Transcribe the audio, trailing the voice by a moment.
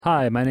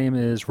Hi, my name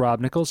is Rob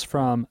Nichols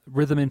from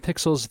Rhythm and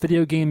Pixels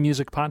Video Game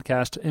Music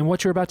Podcast, and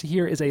what you're about to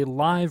hear is a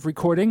live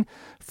recording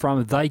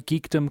from Thy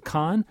Geekdom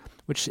Con,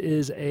 which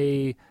is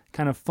a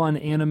kind of fun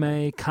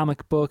anime,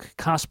 comic book,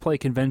 cosplay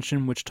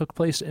convention which took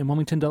place in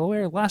Wilmington,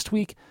 Delaware last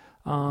week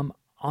on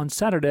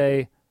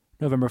Saturday,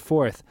 November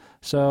 4th.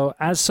 So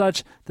as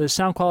such, the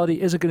sound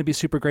quality isn't going to be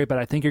super great, but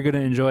I think you're going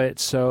to enjoy it.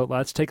 So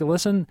let's take a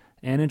listen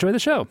and enjoy the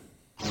show.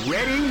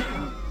 Ready?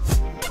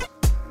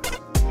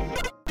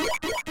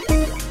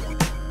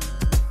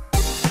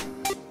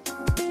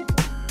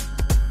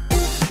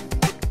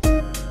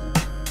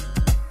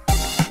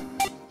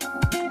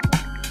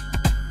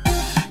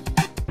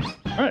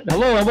 All right,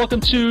 hello and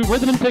welcome to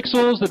Rhythm and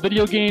Pixels, the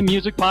video game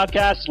music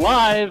podcast,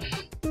 live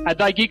at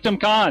Thy Geekdom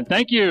Con.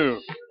 Thank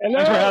you. Hello.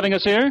 Thanks for having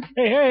us here.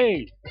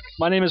 Hey.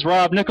 My name is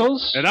Rob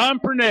Nichols. And I'm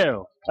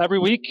Pernell. Every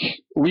week,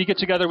 we get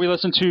together, we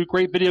listen to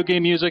great video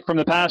game music from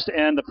the past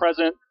and the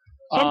present.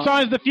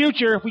 Sometimes the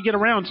future, if we get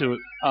around to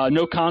it.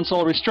 No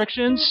console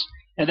restrictions.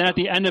 And then at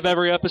the end of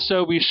every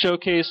episode, we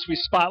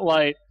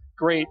spotlight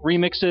great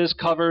remixes,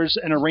 covers,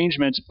 and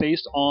arrangements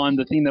based on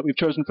the theme that we've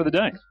chosen for the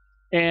day.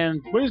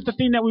 And what is the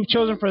theme that we've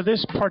chosen for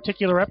this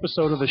particular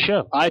episode of the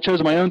show? I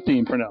chose my own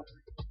theme for now.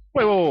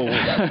 Wait.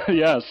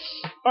 Yes.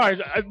 All right,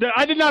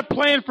 I did not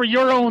plan for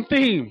your own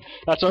theme.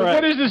 That's all right.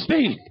 What is this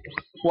theme?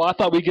 Well, I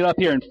thought we'd get up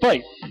here and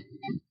fight.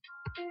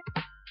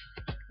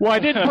 Well, I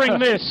did bring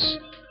this.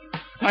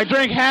 I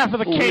drank half of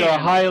the can. We are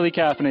highly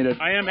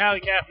caffeinated. I am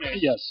highly caffeinated.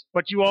 Yes.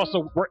 But you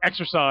also were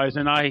exercise,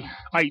 and I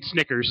eat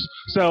Snickers.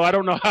 So I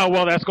don't know how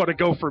well that's going to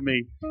go for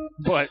me.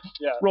 But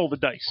roll the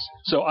dice.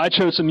 So I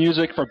chose some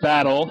music for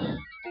battle,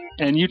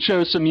 and you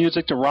chose some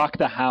music to rock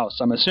the house,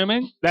 I'm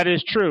assuming? That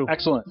is true.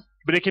 Excellent.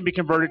 But it can be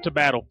converted to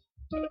battle.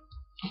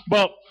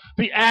 Well,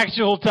 the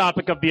actual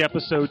topic of the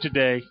episode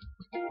today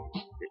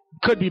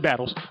could be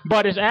battles,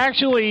 but it's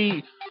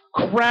actually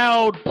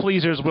crowd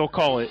pleasers, we'll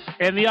call it.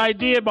 And the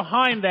idea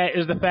behind that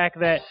is the fact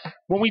that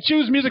when we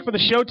choose music for the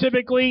show,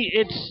 typically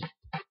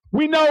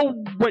we know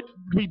what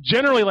we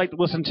generally like to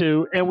listen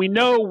to, and we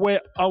know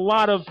what a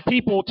lot of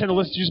people tend to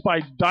listen to just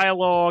by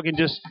dialogue and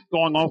just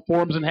going on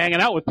forums and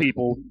hanging out with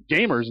people,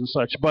 gamers and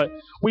such. But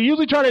we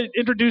usually try to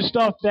introduce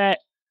stuff that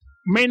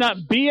may not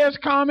be as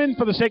common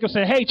for the sake of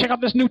saying, hey, check out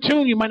this new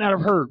tune you might not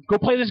have heard. Go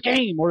play this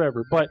game or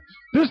whatever. But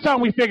this time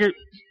we figured,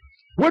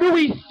 what do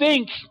we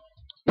think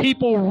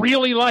people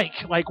really like?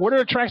 Like, what are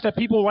the tracks that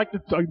people like to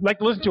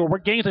listen to, or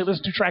what games they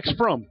listen to tracks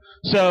from?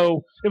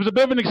 So it was a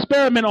bit of an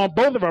experiment on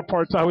both of our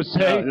parts, I would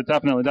say. Yeah,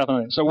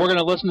 definitely. So we're going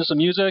to listen to some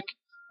music,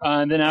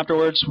 and then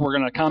afterwards we're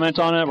going to comment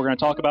on it. We're going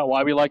to talk about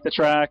why we like the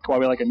track, why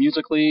we like it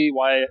musically,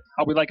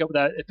 how we like it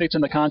that it fits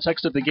in the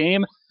context of the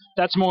game.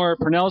 That's more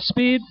Pernell's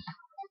speed.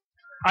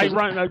 I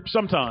run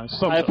sometimes.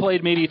 I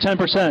played maybe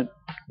 10%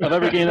 of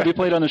every game that we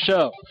played on the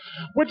show,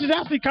 which is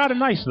actually kind of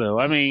nice, though.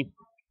 I mean,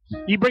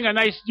 you bring a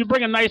nice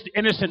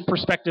innocent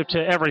perspective to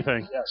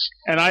everything. Yes.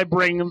 And I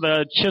bring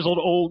the chiseled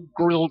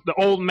the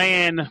old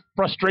man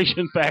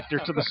frustration factor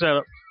to the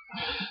setup.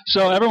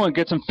 So everyone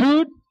get some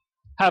food,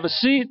 have a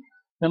seat,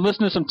 and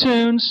listen to some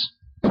tunes.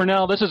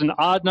 Pernell, this is an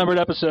odd numbered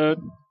episode,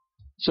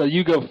 so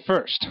you go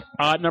first.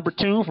 Odd number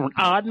 2 from an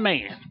odd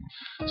man.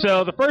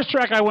 So the first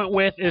track I went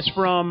with is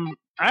from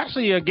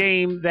actually a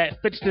game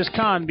that fits this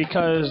con,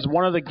 because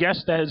one of the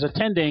guests that is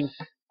attending,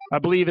 I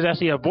believe, is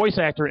actually a voice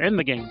actor in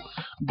the game.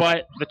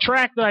 But the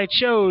track that I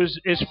chose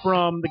is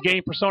from the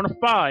game Persona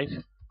 5,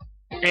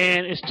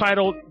 and it's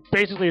titled,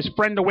 basically, it's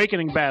Friend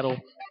Awakening Battle,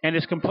 and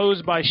it's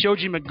composed by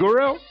Shoji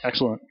Meguro.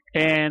 Excellent.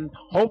 And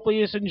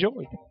hopefully it's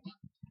enjoyed.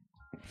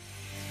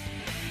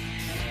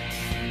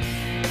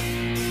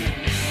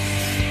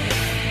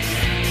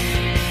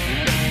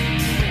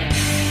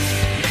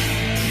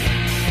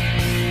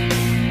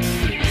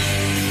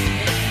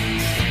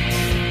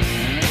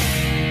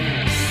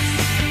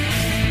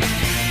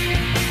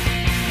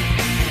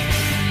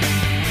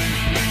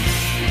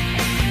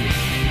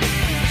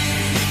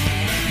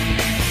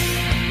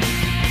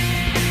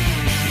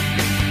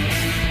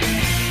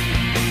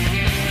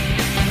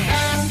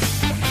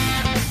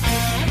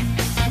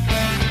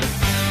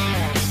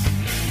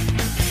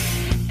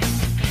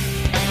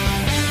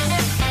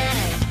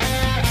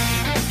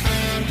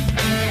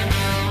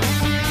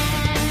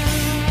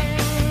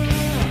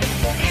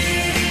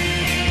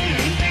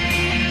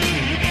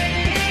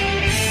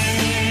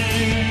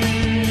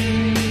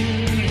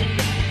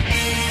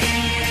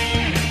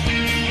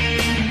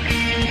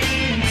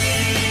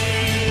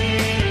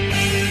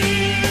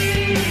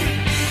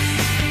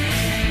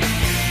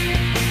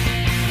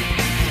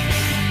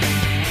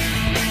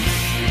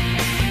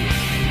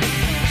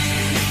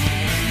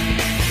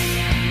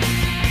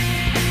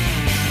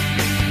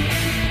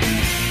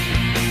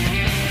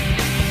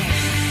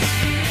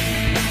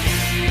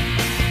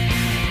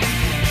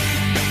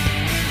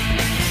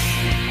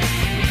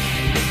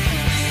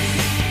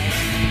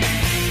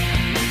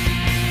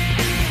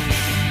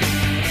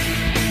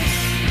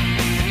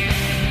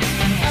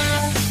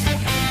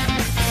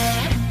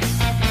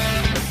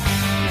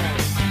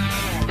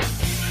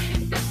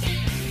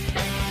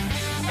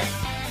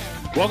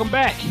 Welcome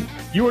back.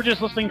 You were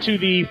just listening to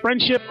the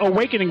Friendship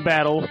Awakening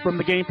battle from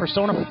the game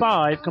Persona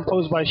 5,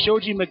 composed by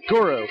Shoji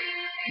Meguro.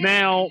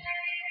 Now,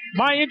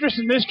 my interest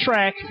in this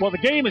track, well, the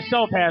game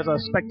itself has a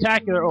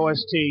spectacular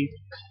OST.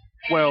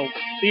 Well,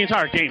 the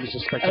entire game is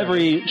just spectacular.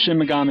 Every Shin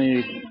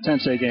Megami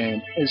Tensei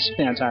game is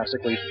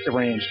fantastically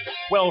arranged.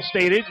 Well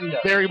stated, and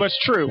very much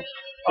true.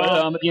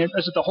 But,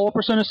 is it the whole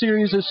Persona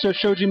series is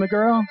Shoji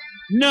Meguro?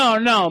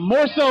 No.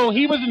 More so,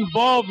 he was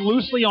involved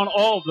loosely on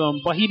all of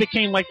them, but he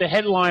became like the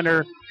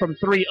headliner from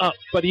 3 up.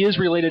 But he is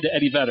related to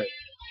Eddie Vedder.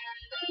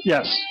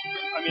 Yes.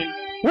 I mean,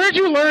 where'd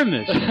you learn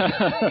this?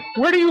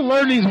 Where do you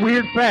learn these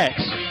weird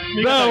facts?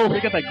 You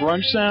got that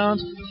grunge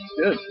sound.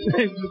 Good.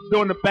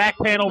 Doing the back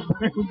panel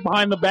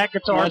behind the back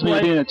guitar Reminds me of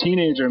play. being a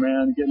teenager,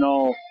 man.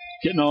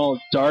 Getting all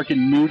dark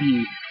and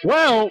moody.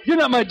 Well, You're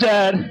not my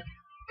dad.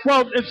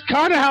 Well, it's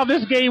kind of how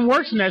this game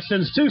works in that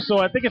sense, too, so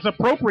I think it's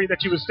appropriate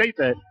that you would state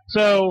that.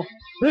 So,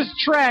 this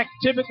track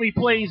typically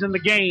plays in the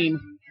game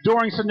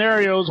during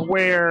scenarios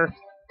where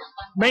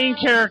main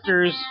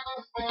characters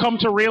come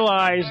to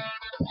realize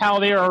how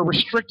they are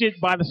restricted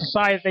by the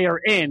society they are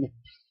in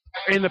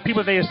and the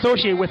people they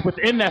associate with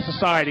within that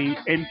society.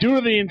 And due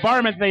to the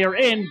environment they are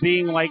in,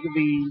 being like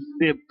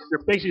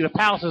basically the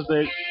palaces,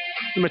 the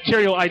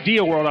material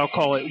ideal world, I'll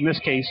call it in this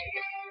case,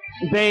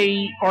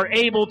 they are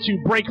able to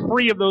break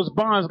free of those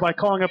bonds by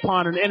calling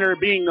upon an inner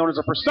being known as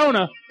a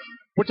persona,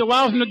 which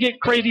allows them to get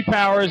crazy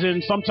powers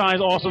and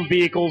sometimes awesome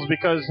vehicles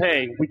because,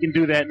 hey, we can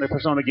do that in the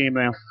Persona game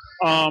now.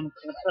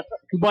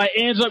 But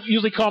it ends up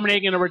usually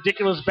culminating in a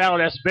ridiculous battle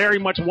that's very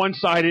much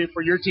one-sided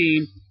for your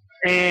team.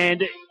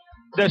 And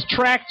this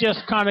track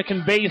just kind of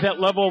conveys that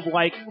level of,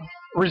 like,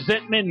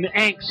 resentment and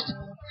angst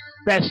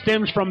that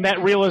stems from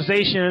that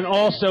realization, and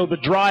also the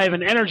drive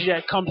and energy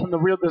that comes from the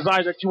real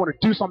desire that you want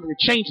to do something to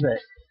change that.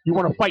 You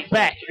want to fight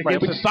back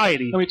against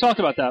society. And we talked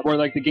about that, where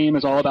like the game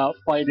is all about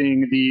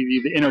fighting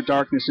the inner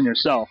darkness in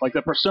yourself. Like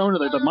the persona,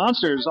 the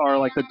monsters are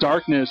like the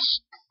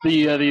darkness,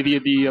 the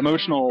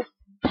emotional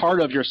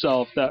part of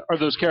yourself that are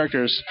those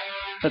characters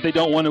that they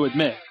don't want to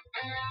admit.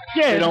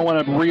 Yeah, they don't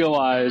want to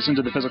realize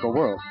into the physical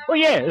world. Well,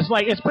 yeah,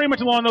 it's pretty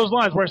much along those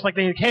lines where it's like,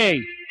 hey,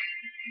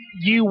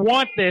 you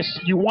want this,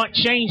 you want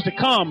change to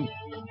come.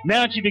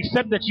 Now that you've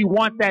accepted that you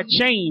want that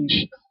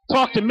change,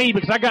 talk to me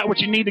because I got what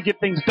you need to get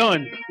things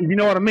done, if you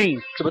know what I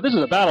mean. So, but this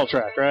is a battle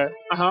track, right?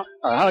 Uh-huh.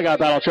 All right, how I got a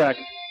battle track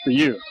for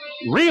you?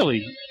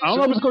 Really? I don't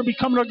know if it's going to be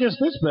coming up against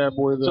this bad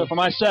boy, though. So for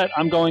my set,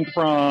 I'm going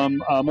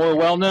from more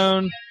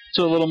well-known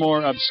to a little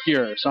more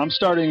obscure. So I'm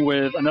starting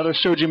with another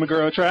Shoji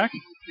Meguro track.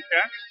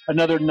 Okay.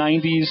 Another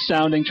 90s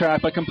sounding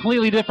track, but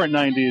completely different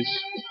 90s.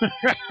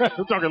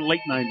 We're talking late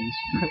 90s.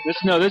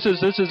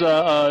 This is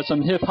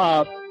some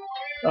hip-hop,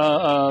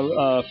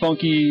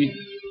 funky,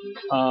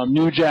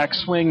 New Jack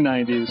Swing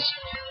 90s.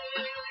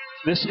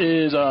 This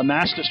is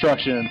Mass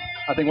Destruction.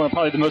 I think one of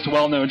probably the most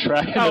well-known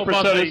track in the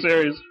Persona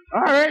series.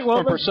 All right, well,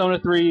 from Persona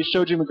 3,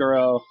 Shoji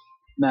Meguro,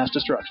 Mass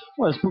Destruction.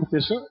 Let's boot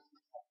this up.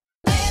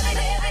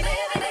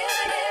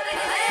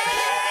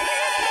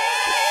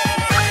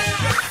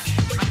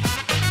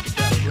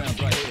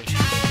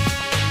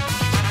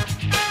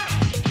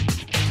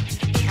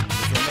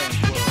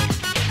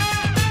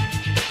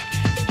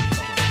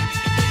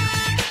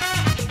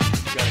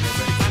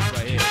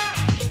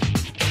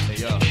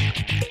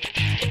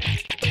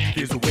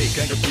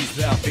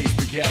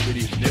 Face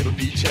reality, never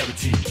be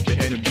charity. The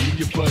enemy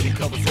you're fighting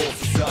covers all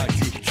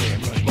society.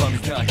 Damn right,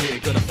 mommy's not here,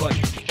 gonna fight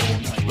all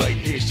night. Right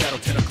here, shadow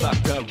 10 o'clock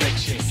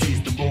direction.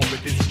 Seize the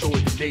moment, destroy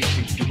the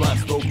nation. You rhyme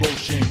slow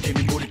motion, give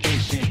me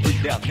motivation.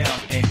 Breathe out now,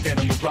 and then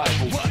I'm a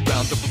rival.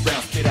 Round up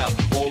around, spit out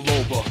all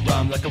over.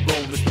 Rhyme like a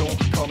rolling stone,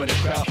 come in the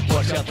crowd.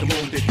 Watch out the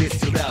moon, they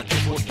distill out.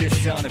 This was this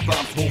sound, and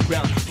bombs whole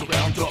ground. So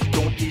round up,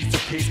 don't ease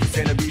the pace, cause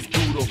enemies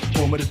brutal.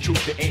 Moment of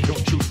truth, there ain't no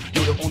truth.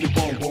 You're the only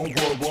one world,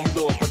 one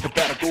law. But the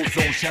battle goes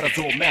on, shadows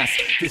all mass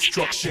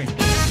destruction.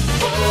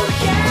 Oh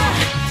yeah,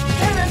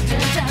 down,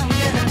 down,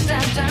 down,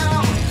 down,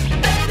 down,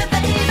 baby,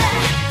 baby,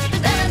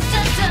 down,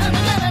 down,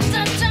 down,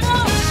 down,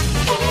 down.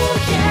 Oh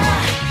yeah,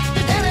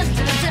 down,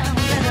 down,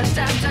 down,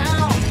 down,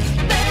 down,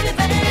 baby,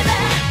 baby,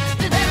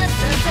 down,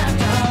 down,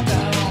 down,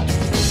 down.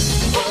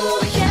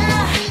 Oh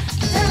yeah,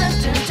 down,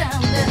 down,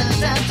 down,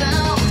 down,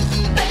 down,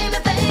 baby,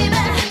 baby,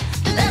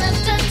 down,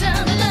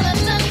 down, down,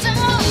 down,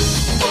 down.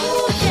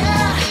 Oh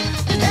yeah,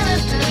 down,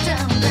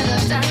 down,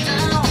 down, down,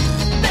 down,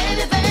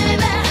 baby, baby.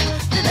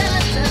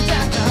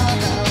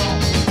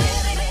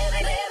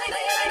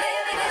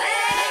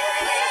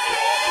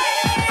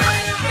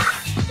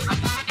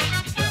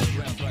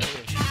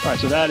 Alright,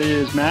 so that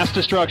is Mass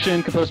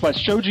Destruction, composed by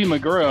Shoji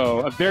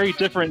Meguro, a very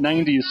different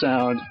 90s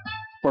sound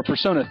for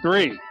Persona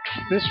 3.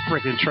 This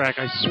freaking track,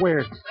 I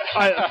swear.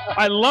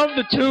 I love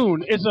the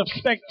tune. It's a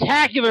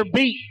spectacular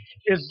beat.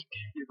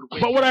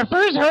 But when I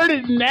first heard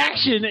it in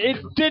action, it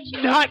did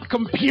not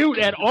compute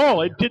at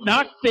all. It did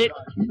not fit.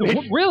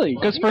 Really?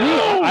 Because for me,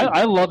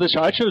 I love this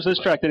track. I chose this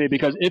track today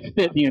because it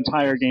fit the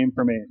entire game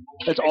for me.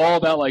 It's all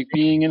about like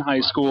being in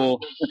high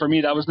school, and for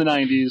me that was the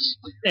 90s,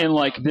 and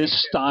like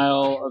this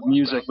style of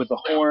music with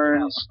the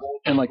horns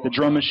and like the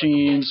drum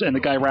machines and the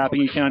guy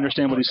rapping, you can't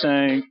understand what he's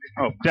saying.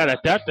 Oh, you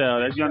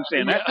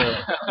understand that?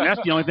 And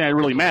that's the only thing that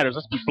really matters.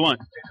 Let's be blunt.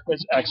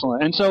 It's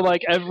excellent. And so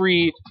like a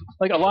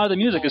lot of the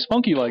music is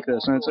funky like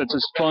this, and it's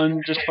just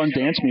fun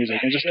dance music.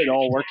 It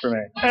all worked for me.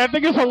 And I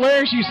think it's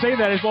hilarious you say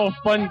that it's all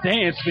fun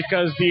dance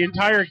because the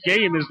entire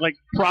game is like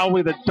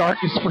probably the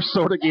darkest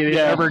Persona game they've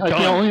ever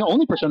done. The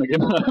only Persona game.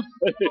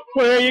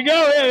 Well, there you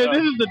go. Yeah,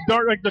 this is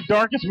the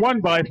darkest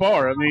one by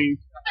far. I mean,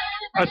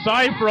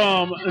 aside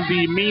from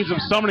the means of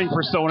summoning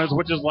personas,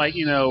 which is like,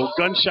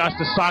 gunshots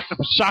to shock the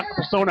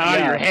persona out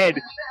of your head.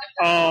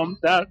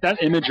 That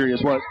imagery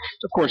is what,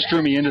 of course,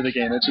 drew me into the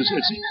game.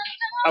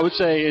 I would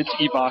say it's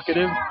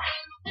evocative.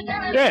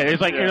 Yeah,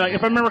 it's like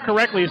if I remember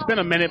correctly, it's been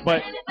a minute,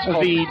 but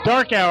the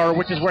Dark Hour,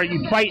 which is where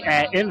you fight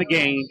at in the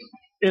game,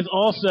 is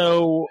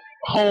also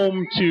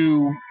home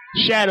to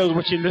Shadows,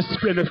 which in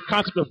the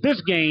concept of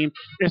this game,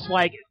 it's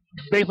like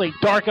basically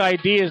dark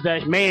ideas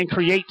that man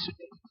creates.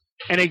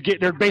 And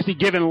they're basically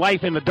given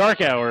life in the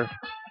Dark Hour,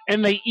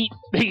 and they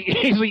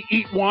easily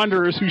eat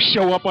wanderers who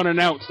show up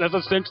unannounced. That's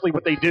essentially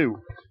what they do.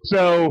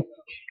 So,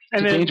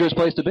 it's a dangerous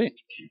place to be.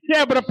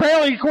 Yeah, but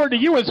apparently, according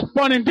to you, it's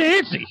fun and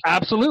dancy.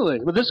 Absolutely.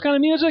 With this kind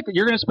of music,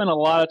 you're going to spend a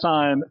lot of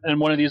time in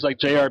one of these like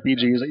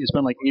JRPGs that you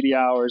spend like 80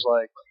 hours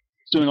like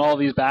doing all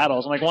these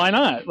battles. I'm like, why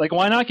not? Like,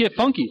 why not get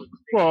funky?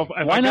 Well,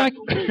 why not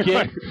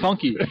get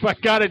funky? If I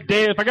got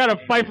to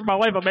fight for my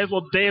life, I may as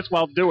well dance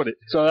while doing it.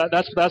 So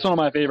that's one of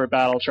my favorite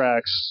battle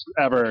tracks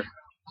ever.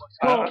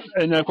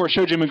 And of course,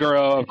 Shoji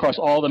Meguro across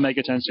all the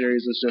Mega 10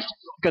 series is just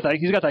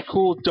he's got that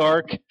cool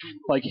dark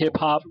like hip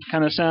hop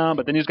kind of sound,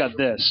 but then he's got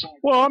this.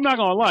 Well, I'm not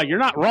gonna lie, you're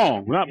not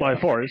wrong, not by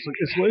far. It's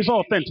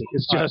authentic.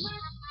 It's just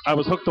I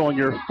was hooked on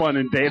your fun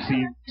and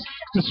dancey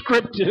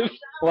descriptive.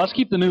 Well, let's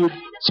keep the mood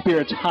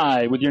spirits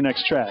high with your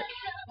next track.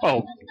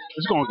 Oh,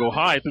 it's going to go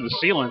high through the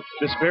ceiling,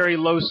 this very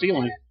low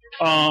ceiling.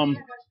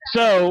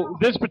 So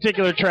this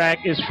particular track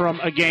is from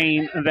a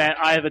game that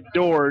I have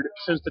adored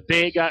since the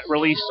day it got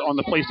released on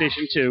the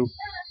PlayStation 2.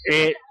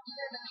 It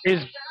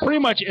is pretty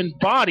much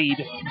embodied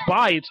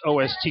by its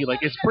OST. Like,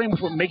 it's pretty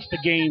much what makes the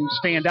game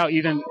stand out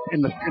even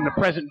in the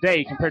present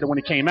day compared to when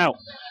it came out.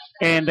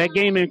 And that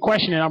game in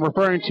question that I'm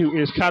referring to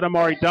is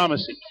Katamari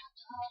Damacy.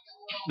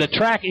 The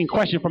track in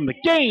question from the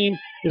game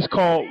is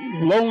called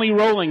Lonely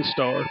Rolling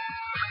Star.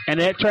 And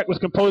that track was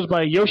composed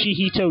by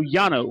Yoshihito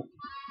Yano.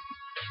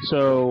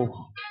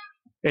 So,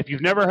 if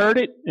you've never heard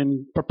it,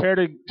 and prepare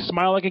to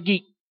smile like a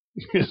geek,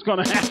 it's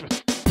going to happen.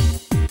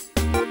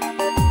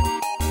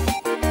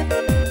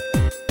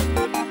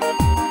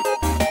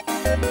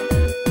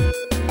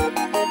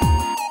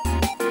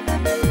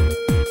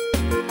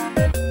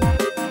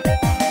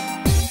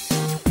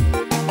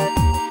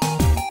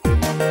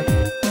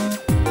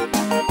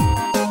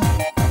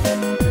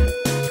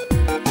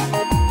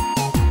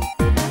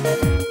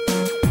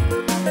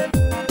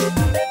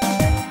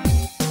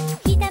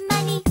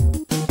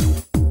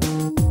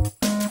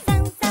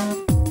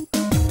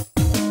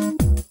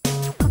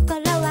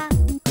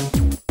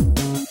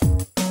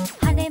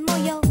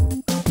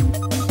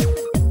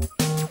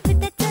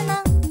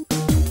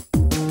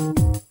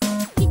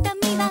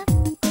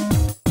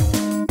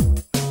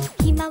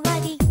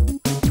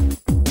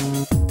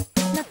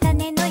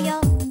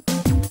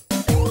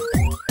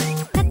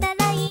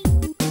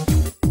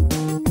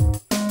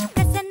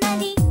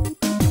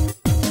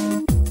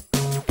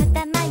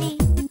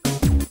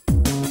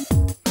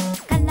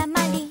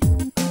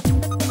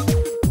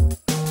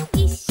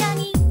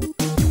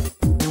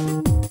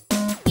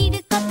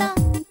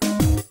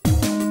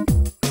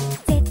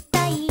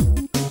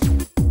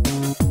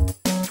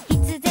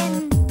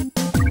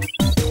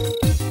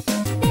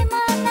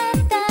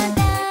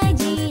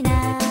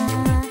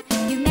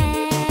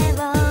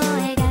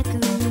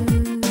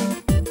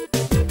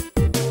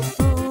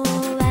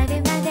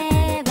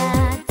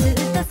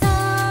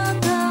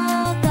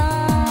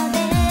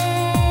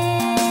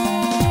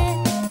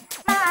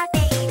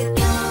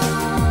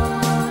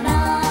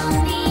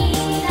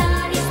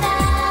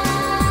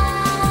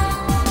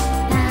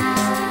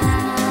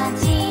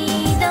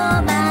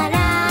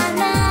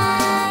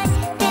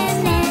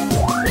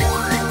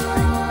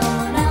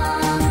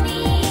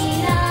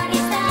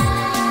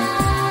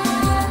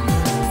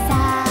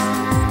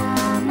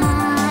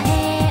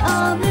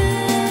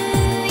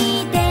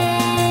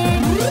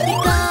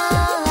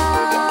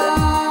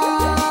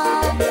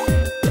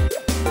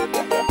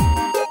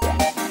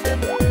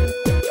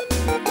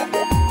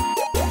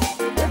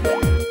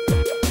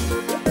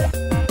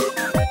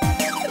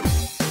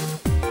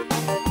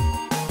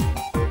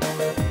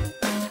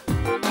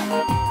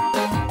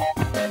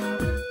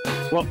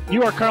 Well,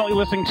 you are currently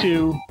listening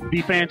to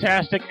the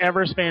fantastic,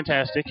 Ever's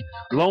fantastic,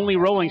 Lonely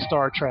Rolling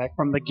Star track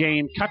from the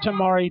game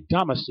Katamari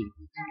Damacy,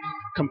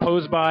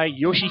 composed by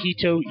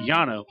Yoshihito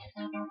Yano.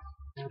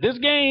 This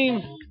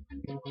game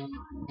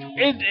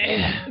is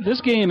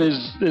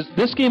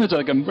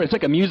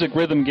like a music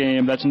rhythm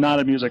game that's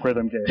not a music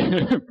rhythm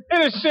game.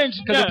 In a sense,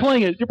 because you're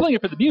playing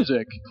it for the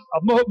music.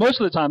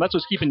 Most of the time, that's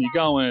what's keeping you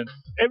going.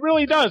 It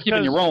really does,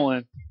 keeping you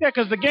rolling. Yeah,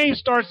 because the game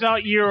starts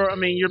out you're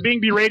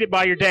being berated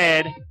by your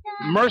dad,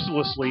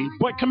 mercilessly,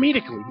 but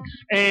comedically,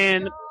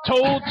 and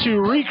told to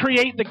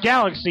recreate the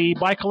galaxy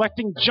by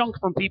collecting junk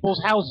from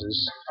people's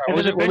houses. And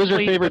then What was your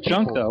eventually favorite the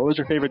junk, people. though? What was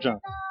your favorite junk?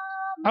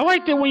 I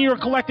liked it when you were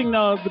collecting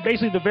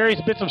basically the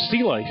various bits of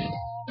sea life.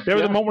 There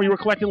was a moment where you were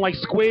collecting like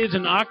squids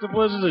and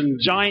octopuses and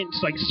giant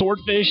like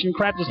swordfish and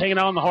crap just hanging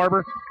out in the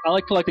harbor. I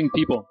like collecting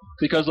people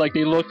because like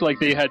they looked like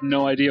they had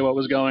no idea what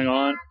was going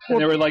on, and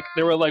they were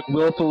like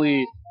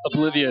willfully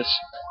oblivious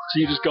to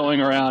you just going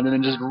around and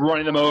then just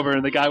running them over,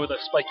 and the guy with the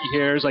spiky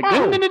hair is like,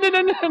 Oh. "No."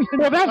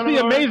 Well, that's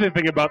the amazing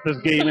thing about this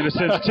game in a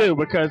sense too,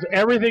 because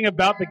everything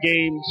about the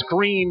game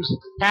screams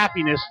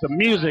happiness, the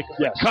music,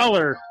 the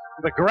color,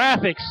 the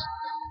graphics.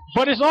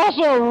 But it's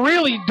also a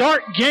really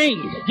dark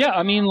game. Yeah,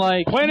 I mean,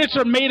 like, Planets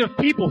are made of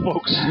people,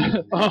 folks.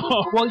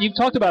 well, you've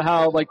talked about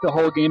how like the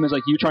whole game is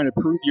like you trying to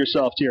prove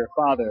yourself to your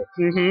father,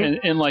 Mhm.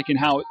 and like in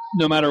how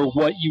no matter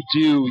what you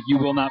do, you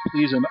will not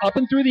please him. Up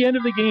and through the end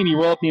of the game, you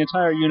roll up the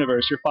entire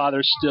universe. Your father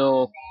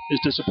still is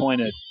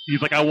disappointed,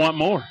 He's like, I want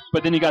more.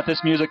 but then you got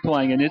this music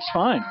playing, and it's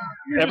fine.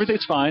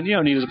 Everything's fine. You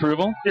don't need his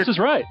approval. This is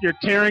right. You're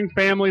tearing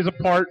families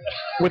apart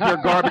with your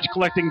garbage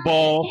collecting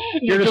ball.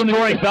 You're You're doing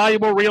destroying it-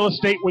 valuable real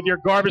estate with your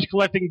garbage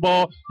collecting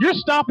ball. You're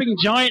stopping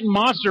giant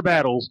monster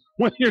battles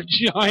with your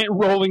giant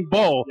rolling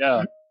ball.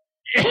 Yeah.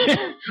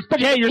 But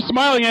hey, you're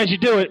smiling as you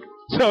do it,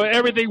 so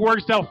everything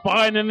works out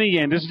fine in the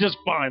end. It's just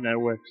fine that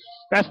way.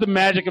 That's the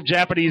magic of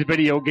Japanese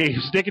video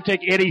games. They can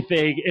take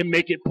anything and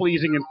make it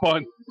pleasing and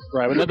fun.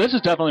 Right, but this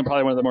is definitely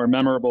probably one of the more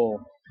memorable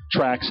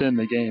tracks in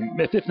the game,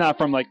 if not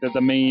from like the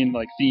main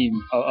like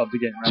theme of the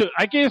game. Right? So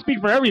I can't speak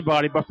for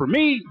everybody, but for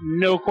me,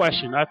 no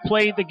question. I've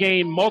played the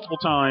game multiple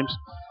times,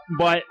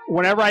 but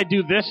whenever I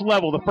do this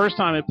level, the first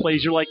time it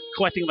plays, you're like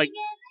collecting like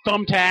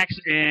thumbtacks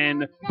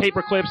and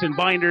paper clips and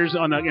binders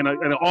in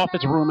an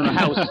office room in a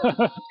house,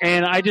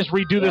 and I just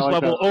redo this I like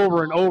level that.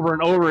 over and over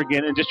and over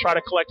again, and just try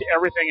to collect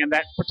everything in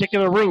that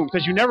particular room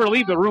because you never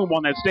leave the room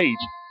on that stage.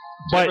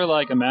 Do you But ever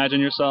like imagine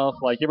yourself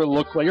like you ever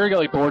look like you ever get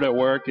like bored at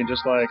work and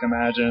just like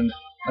imagine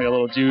like a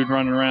little dude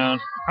running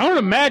around? I don't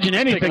imagine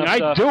anything. Picking up I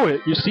stuff. do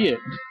it. You see it.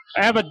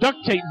 I have a duct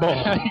tape ball.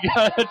 You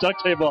got a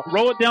duct tape ball.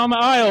 Roll it down the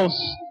aisles.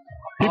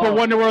 People Oh.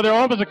 wonder where their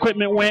office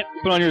equipment went.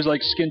 Put on your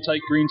like skin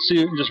tight green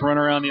suit and just run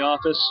around the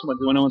office when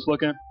no one's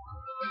looking.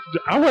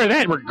 I wear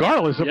that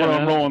regardless of Yeah, where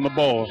I'm man. rolling the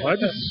ball. I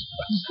just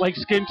like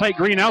skin tight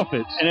green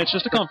outfits. And it's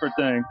just a comfort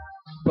thing.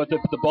 But the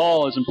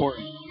ball is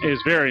important. It is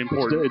very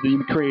important.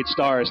 You create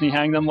stars, and you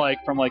hang them like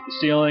from like the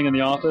ceiling in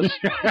the office.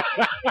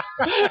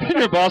 And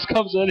your boss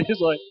comes in, he's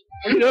like,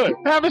 "What are you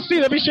doing?" Have a seat.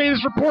 Let me show you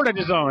this report I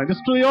designed. It's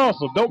really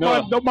awesome. Don't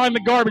mind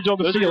the garbage on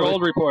the Those are your ceiling.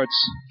 old reports.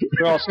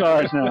 They're all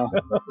stars now.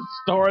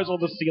 Stars on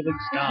the ceiling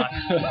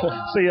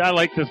sky. See, I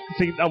like this.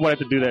 See, I wanted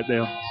to do that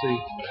now. See,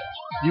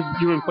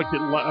 you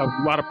inflicted a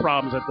lot of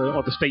problems at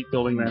the state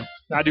building now.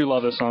 I do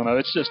love this song though.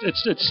 It's just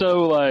it's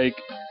so like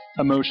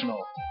emotional,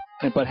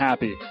 but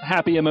happy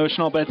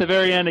emotional. But at the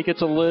very end, it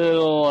gets a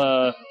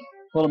little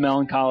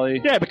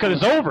melancholy. Yeah, because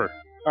it's over.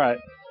 All right,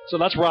 so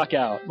let's rock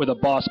out with a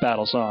boss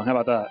battle song. How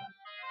about that?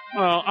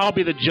 Well, I'll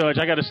be the judge.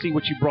 I got to see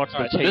what you brought to the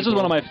All right, so table. this is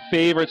one of my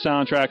favorite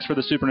soundtracks for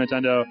the Super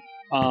Nintendo.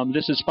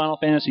 This is Final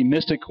Fantasy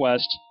Mystic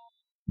Quest,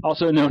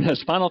 also known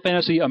as Final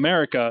Fantasy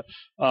America.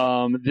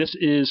 This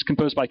is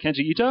composed by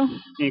Kenji Ito,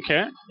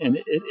 Okay. and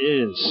it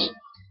is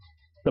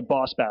the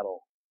boss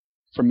battle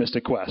for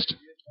Mystic Quest.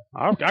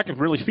 I can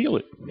really feel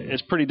it.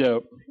 It's pretty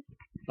dope.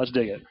 Let's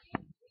dig it.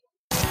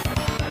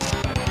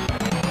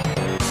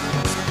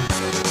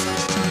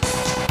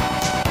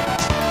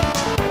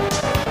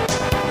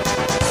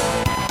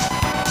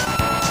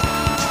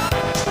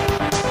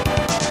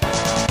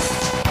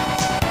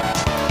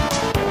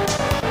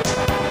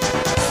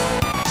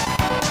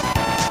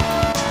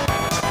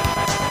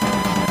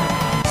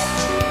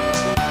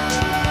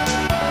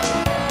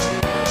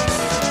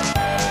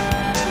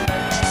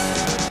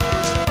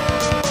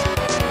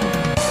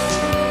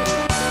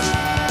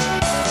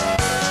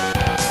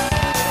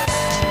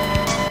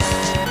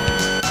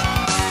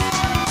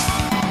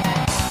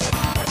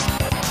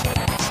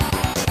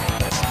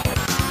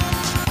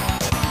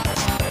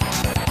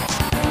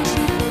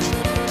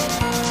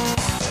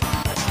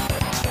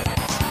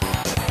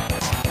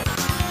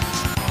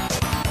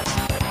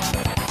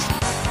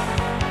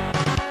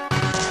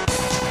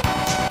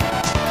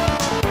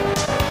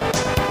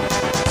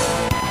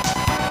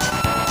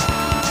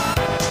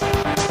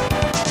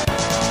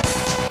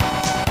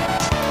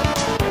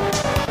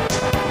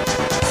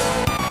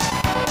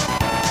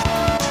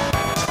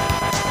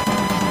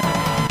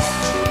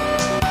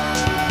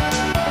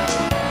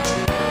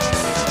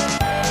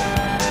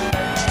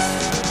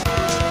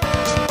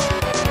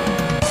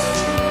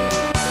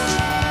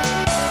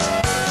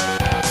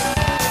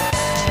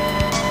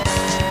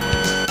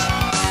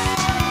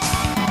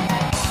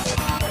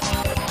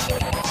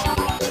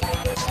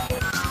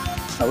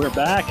 We're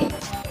back.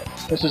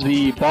 This is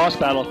the boss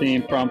battle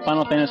theme from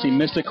Final Fantasy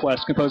Mystic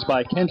Quest, composed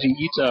by Kenji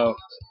Ito,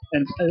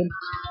 and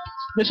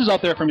this is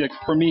up there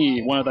for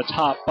me one of the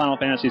top Final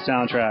Fantasy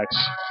soundtracks,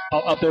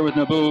 up there with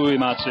Nobuo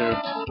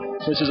Uematsu.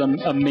 This is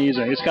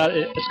amazing. It's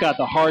got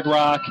the hard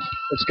rock.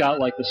 It's got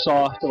like the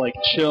soft, like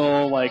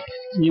chill, like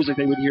music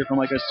they would hear from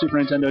like a Super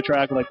Nintendo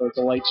track with like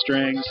the light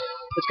strings.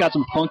 It's got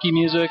some funky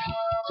music.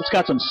 It's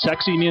got some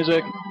sexy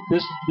music.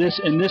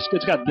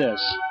 It's got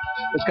this.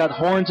 It's got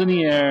horns in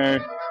the air.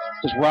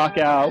 Just rock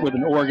out with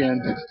an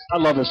organ. I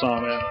love this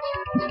song, man.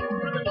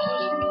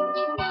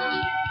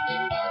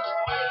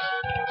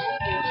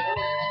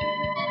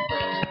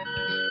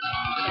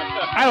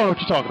 I don't know what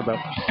you're talking about.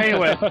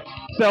 Anyway,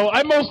 so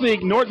I mostly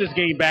ignored this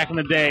game back in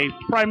the day,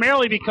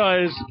 primarily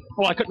because,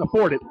 well, I couldn't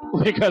afford it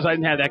because I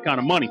didn't have that kind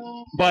of money.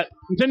 But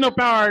Nintendo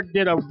Power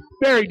did a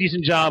very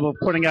decent job of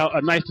putting out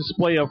a nice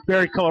display of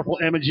very colorful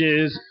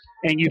images,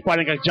 and you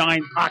fighting a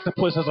giant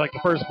octopus as like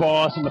the first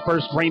boss in the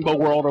first Rainbow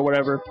World or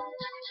whatever.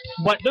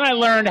 But then I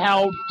learned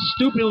how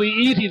stupidly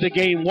easy the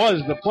game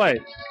was to play.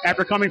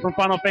 After coming from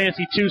Final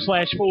Fantasy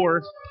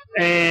 2/4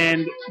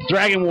 and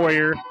Dragon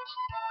Warrior,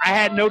 I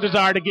had no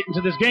desire to get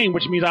into this game,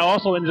 which means I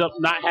also ended up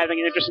not having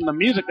an interest in the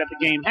music that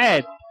the game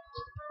had.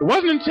 It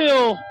wasn't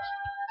until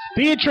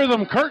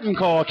Theatrhythm Curtain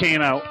Call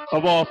came out,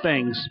 of all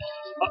things.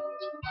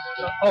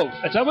 Oh,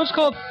 is that what's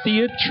called?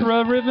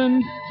 Theatrhythm?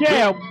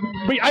 Yeah,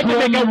 I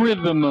can make a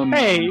rhythm.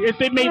 Hey, if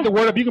they made the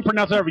word up, you can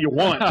pronounce it however you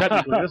want,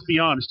 technically. Let's be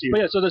honest here. But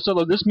yeah,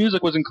 so this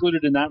music was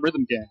included in that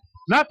rhythm game.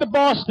 Not the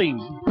boss theme,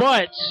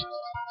 but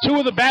two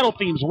of the battle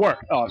themes were.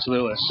 Oh,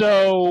 absolutely.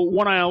 So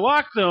when I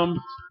unlocked them,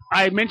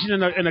 I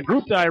mentioned in a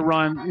group that I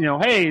run,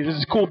 hey, this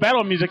is cool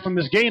battle music from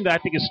this game that I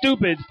think is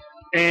stupid.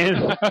 And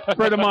a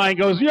friend of mine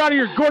goes, "You're out of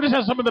your gorgeous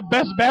has some of the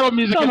best battle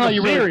music in the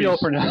you series." really feel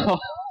for now.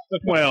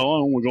 Well, I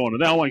don't want to go into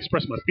that. I don't want to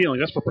express my feelings.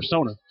 That's for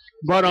Persona.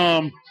 But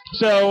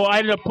so I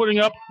ended up putting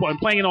up and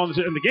playing it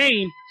in the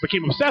game.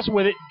 Became obsessed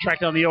with it.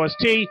 Tracked down the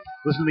OST,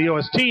 listened to the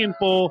OST in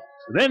full,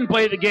 then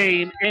played the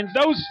game. And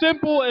though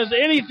simple as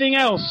anything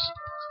else,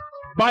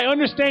 by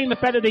understanding the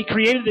fact that they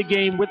created the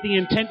game with the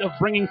intent of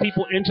bringing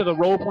people into the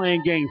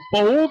role-playing game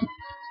fold,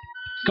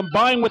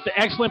 combined with the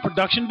excellent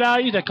production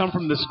values that come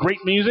from this great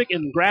music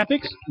and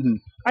graphics,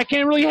 I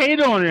can't really hate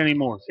on it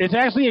anymore. It's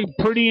actually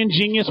a pretty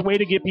ingenious way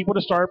to get people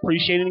to start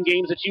appreciating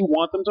games that you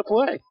want them to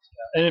play.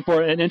 And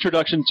for an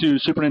introduction to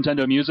Super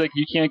Nintendo music,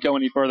 you can't go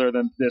any further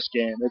than this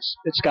game.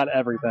 It's got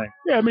everything.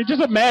 Yeah, I mean,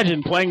 just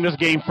imagine playing this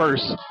game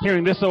first,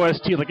 hearing this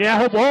OST, like, yeah, I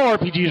hope all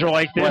RPGs are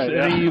like this, Right,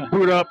 and then you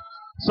boot up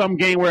some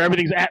game where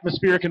everything's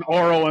atmospheric and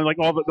aural, and like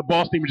all the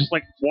boss theme is just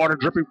like water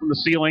dripping from the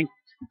ceiling,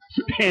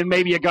 and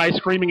maybe a guy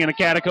screaming in a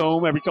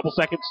catacomb every couple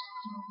seconds.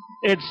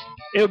 It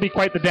would be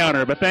quite the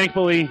downer, but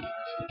thankfully,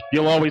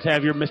 you'll always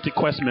have your Mystic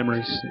Quest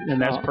memories, and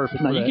that's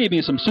perfect. Now, you gave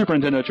me some Super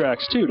Nintendo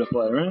tracks too to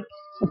play, right?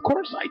 Of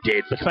course I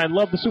did, because I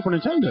love the Super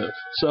Nintendo.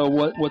 So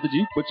what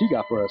you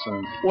got for us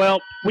then? Well,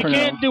 we For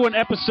can't now. do an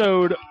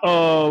episode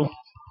of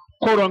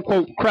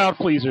quote-unquote crowd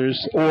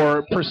pleasers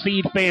or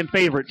perceived fan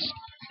favorites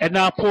and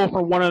not pull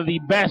from one of the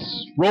best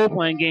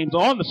role-playing games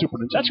on the Super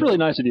Nintendo. That's really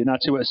nice of you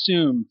not to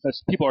assume that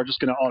people are just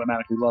going to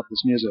automatically love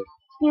this music.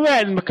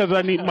 That and because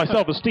my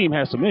self-esteem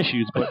has some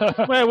issues,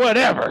 but well,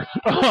 whatever.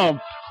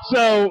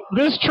 So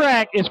this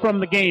track is from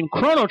the game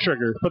Chrono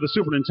Trigger for the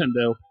Super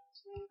Nintendo,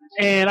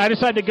 and I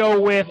decided to go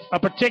with a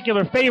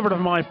particular favorite of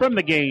mine from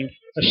the game,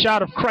 A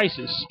Shot of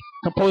Crisis,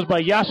 composed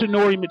by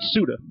Yasunori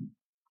Mitsuda.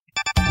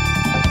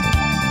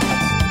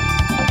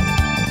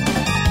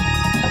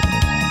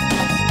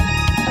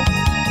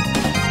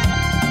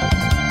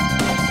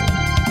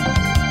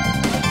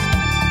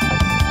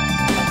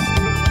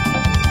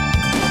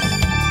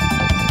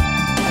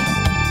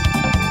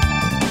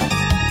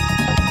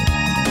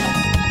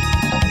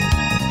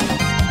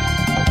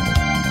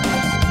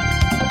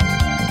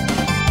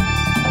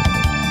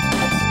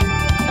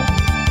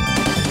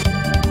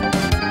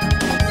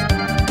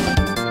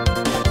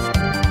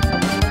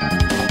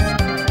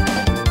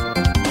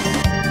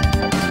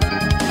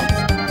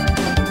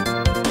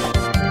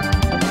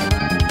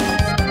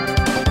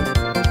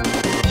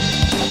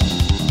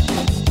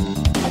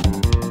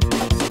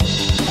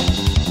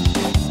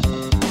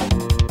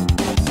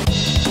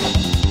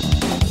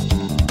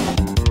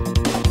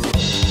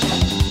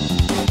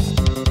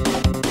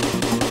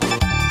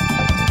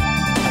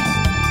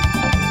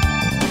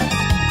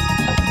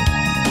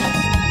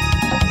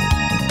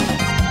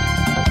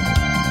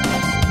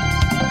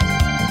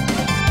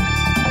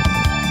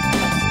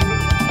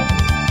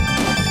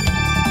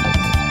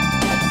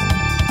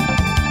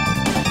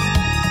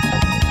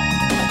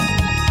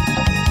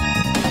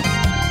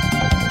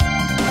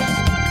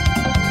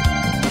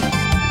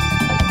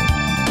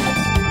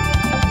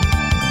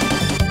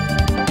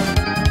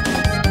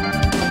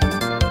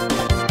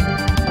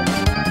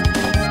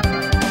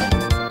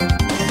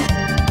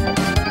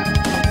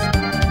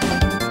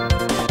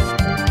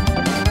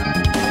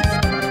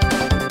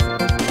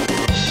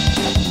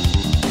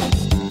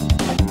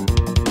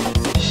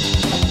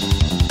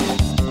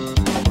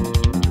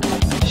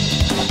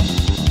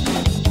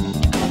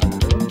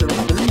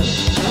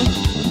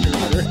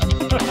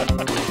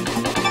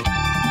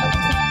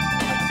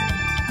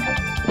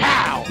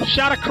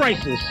 Shot of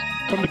Crisis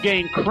from the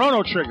game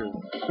Chrono Trigger,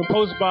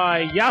 composed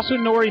by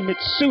Yasunori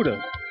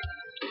Mitsuda.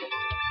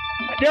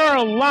 there are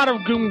a lot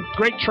of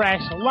great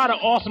tracks, a lot of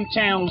awesome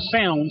sounds,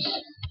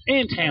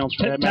 and towns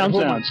for that Town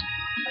matter. sounds.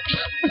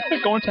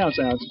 Going town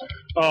sounds.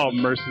 Oh,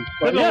 mercy.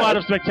 There's yeah. a lot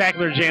of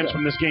spectacular jams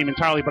from this game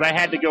entirely, but I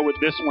had to go with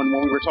this one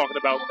when we were talking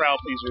about crowd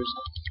pleasers.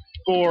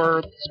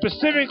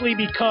 Specifically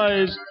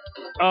because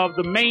of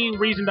the main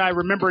reason that I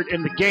remember it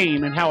in the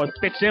game and how it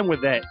fits in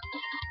with that.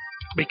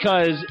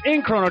 Because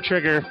in Chrono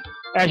Trigger,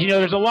 as you know,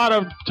 there's a lot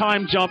of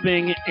time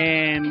jumping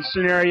and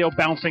scenario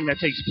bouncing that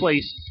takes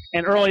place.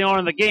 And early on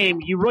in the game,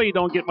 you really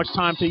don't get much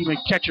time to even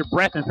catch your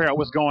breath and figure out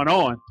what's going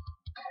on.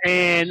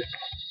 And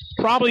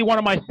probably one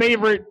of my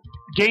favorite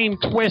game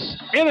twists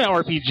in an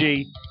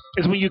RPG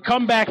is when you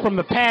come back from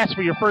the past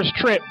for your first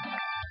trip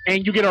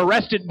and you get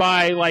arrested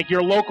by like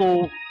your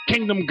local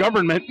kingdom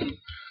government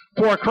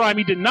for a crime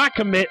you did not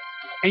commit,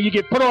 and you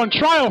get put on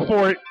trial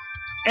for it,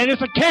 and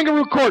it's a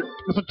kangaroo court.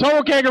 It's a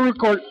total kangaroo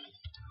court,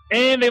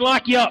 and they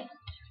lock you up.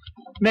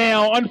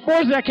 Now,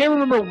 unfortunately, I can't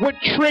remember what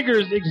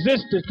triggers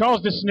exist to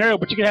cause this scenario,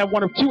 but you can have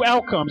one of two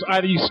outcomes.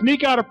 Either you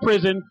sneak out of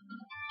prison,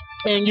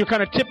 and you're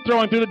kind of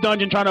tiptoeing through the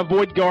dungeon trying to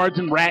avoid guards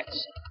and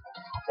rats,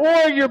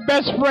 or your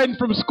best friend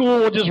from school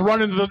will just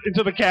run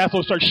into the castle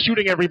and start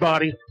shooting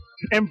everybody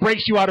and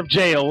breaks you out of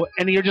jail,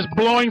 and you're just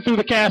blowing through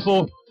the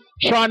castle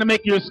trying to make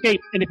you escape.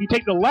 And if you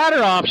take the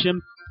latter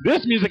option,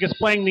 this music is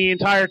playing the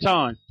entire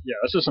time. Yeah,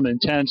 this is some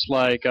intense,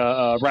 like,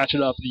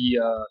 ratchet up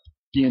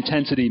the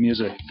intensity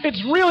music.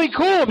 It's really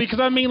cool because,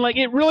 I mean, like,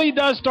 it really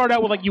does start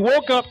out with, like, you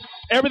woke up,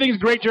 everything's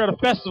great, you're at a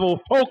festival,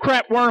 oh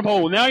crap,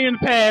 wormhole, now you're in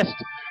the past,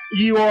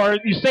 you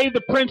saved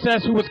the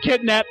princess who was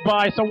kidnapped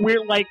by some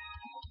weird, like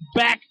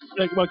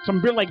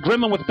some weird, like,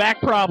 gremlin with back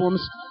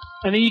problems,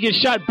 and then you get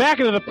shot back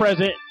into the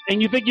present,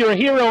 and you think you're a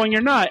hero and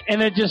you're not,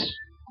 and this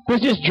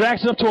just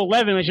drags it up to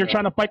 11 as you're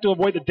trying to fight to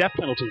avoid the death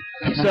penalty.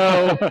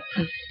 So,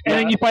 and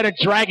then you fight a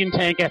dragon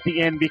tank at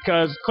the end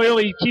because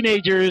clearly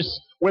teenagers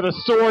with a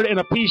sword and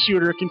a pea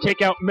shooter can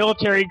take out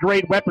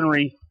military-grade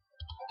weaponry.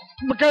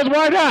 Because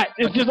why not?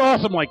 It's just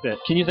awesome like that.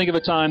 Can you think of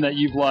a time that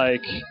you've,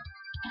 like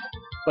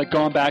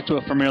gone back to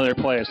a familiar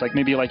place, like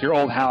maybe like your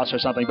old house or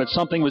something, but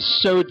something was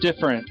so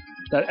different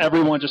that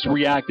everyone just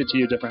reacted to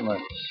you differently?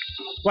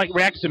 Like,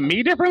 reacts to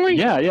me differently?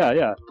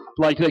 Yeah.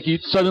 Like you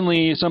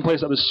suddenly,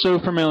 someplace that was so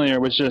familiar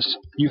was just,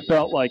 you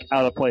felt like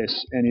out of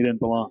place and you didn't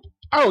belong.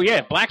 Oh,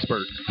 yeah,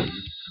 Blacksburg.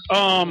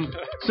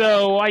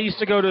 So I used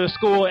to go to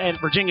school at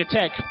Virginia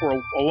Tech for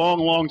a long,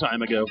 long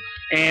time ago.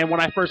 And when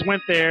I first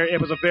went there,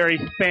 it was a very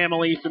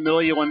family,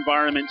 familial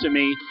environment to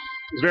me.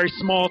 It was very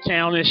small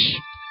townish.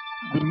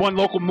 One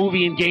local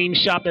movie and game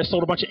shop that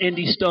sold a bunch of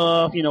indie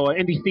stuff, an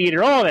indie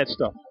theater, all that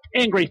stuff.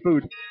 And great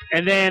food.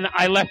 And then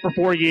I left for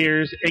 4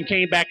 years and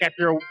came back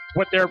after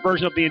what their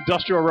version of the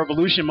Industrial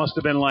Revolution must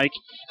have been like.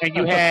 And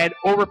you had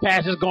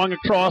overpasses going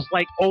across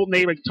like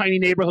tiny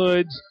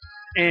neighborhoods,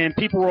 and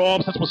people were all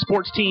obsessed with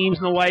sports teams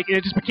and the like. And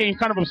it just became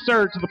kind of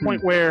absurd to the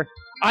point where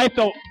I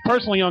felt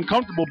personally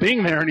uncomfortable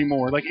being there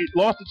anymore. Like, it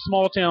lost its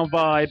small town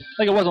vibe.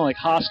 Like, it wasn't like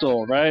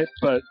hostile, right?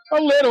 But a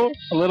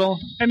little.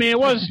 I mean, it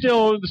was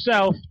still the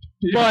South,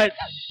 but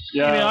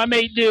yeah. I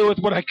made do with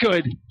what I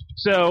could.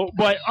 So,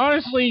 but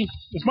honestly,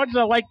 as much as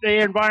I like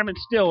the environment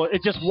still,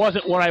 it just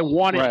wasn't what I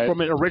wanted from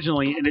it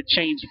originally, and it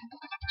changed,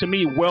 to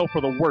me, well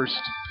for the worst.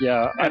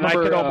 Yeah. And I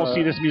could almost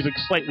see this music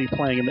slightly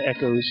playing in the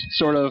echoes.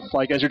 Sort of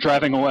like as you're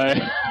driving away.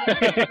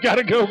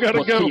 Gotta go.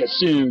 We'll see you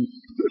soon.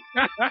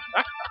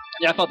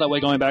 Yeah, I felt that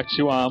way going back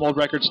to old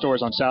record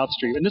stores on South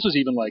Street. And this was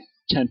even like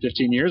 10,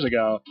 15 years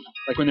ago,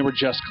 like when they were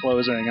just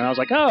closing. And I was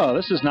like, oh,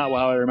 this is not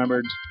how I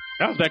remembered.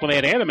 That was back when they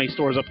had anime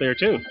stores up there,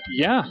 too.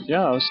 Yeah. It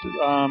was,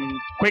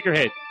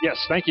 Quakerhead. Yes,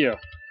 thank you. I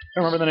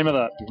don't remember the name of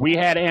that. We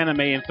had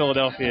anime in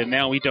Philadelphia, and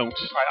now we don't. All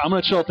right, I'm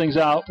going to chill things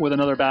out with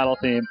another battle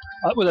theme.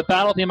 With a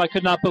battle theme I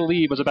could not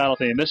believe was a battle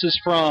theme. This is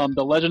from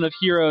The Legend of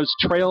Heroes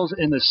Trails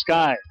in the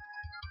Sky.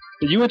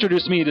 You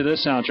introduced me to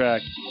this soundtrack.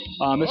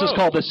 This is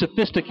called The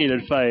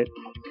Sophisticated Fight.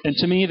 And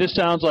to me, this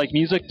sounds like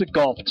music to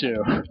golf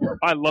to.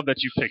 I love that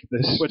you picked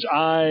this. Which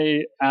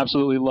I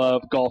absolutely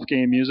love golf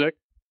game music.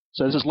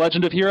 So this is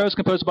Legend of Heroes,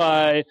 composed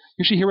by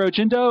Yoshihiro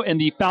Jindo and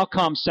the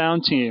Falcom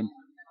Sound Team.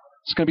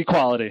 It's going to be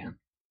quality.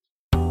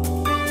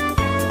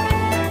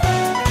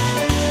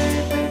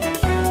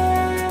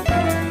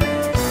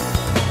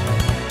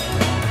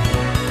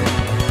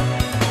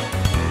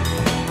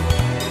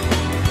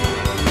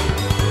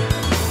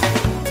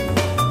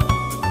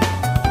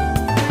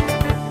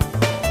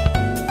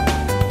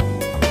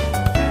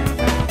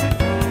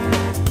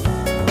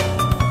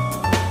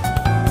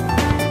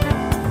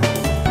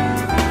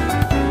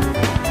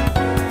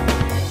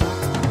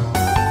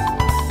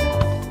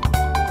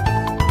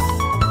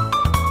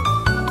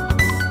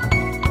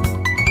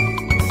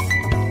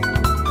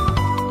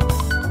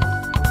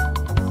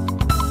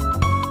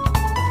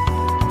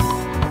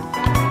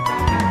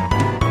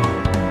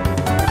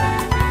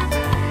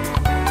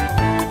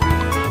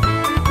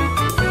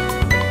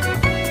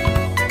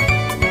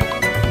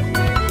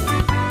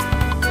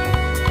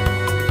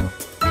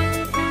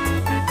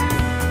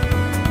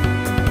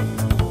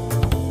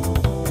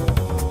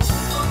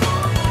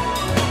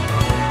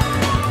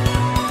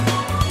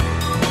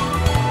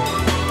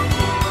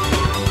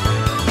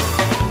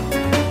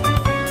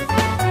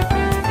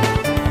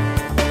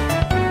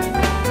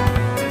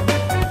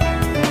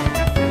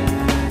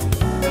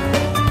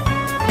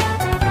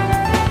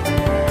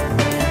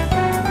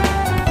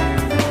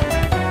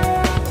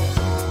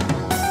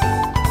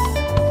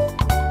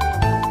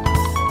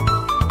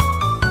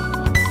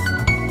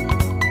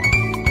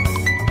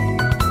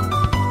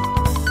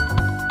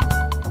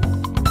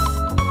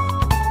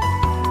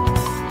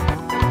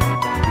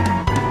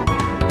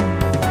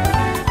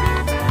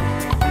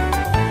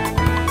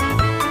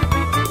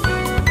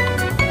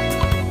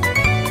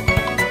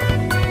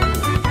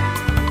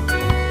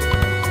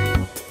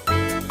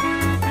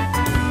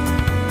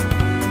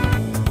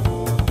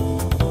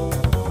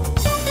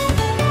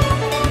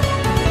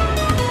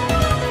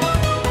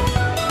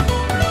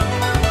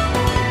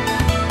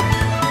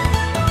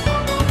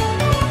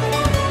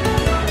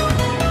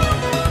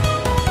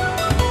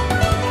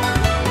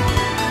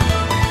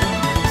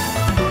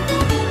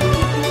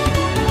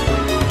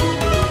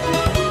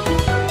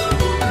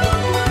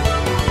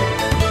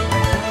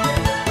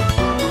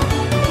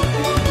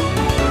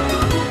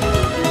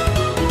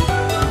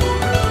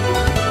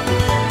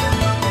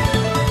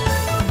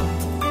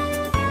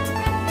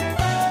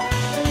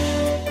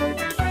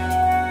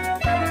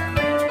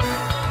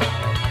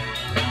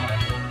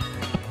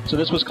 So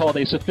this was called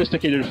A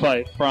Sophisticated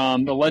Fight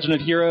from The Legend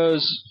of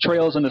Heroes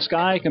Trails in the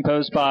Sky,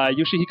 composed by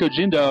Yoshihiko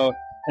Jindo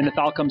and the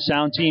Falcom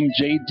sound team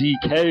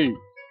JDK.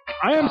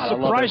 I am God, I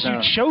love surprised that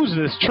you sound. chose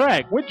this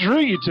track. What drew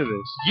you to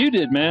this? You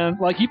did, man.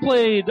 Like, you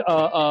played, it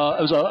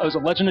was a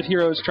Legend of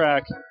Heroes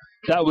track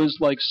that was,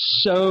 like,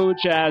 so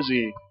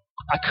jazzy.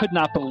 I could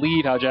not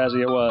believe how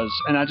jazzy it was,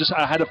 and I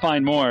had to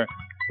find more.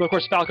 But, of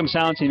course, Falcom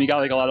sound team, you got,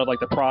 like, a lot of,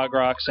 like, the prog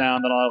rock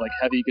sound and a lot of, like,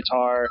 heavy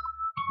guitar.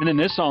 And then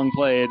this song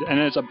played, and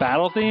it's a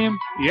battle theme.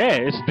 Yeah,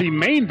 it's the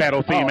main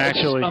battle theme, It's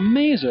actually.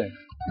 amazing.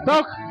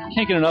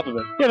 Can't get enough of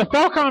it. Yeah, the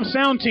Falcom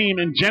sound team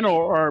in general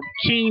are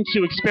keen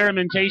to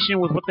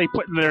experimentation with what they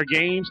put in their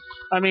games.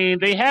 I mean,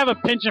 they have a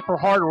penchant for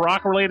hard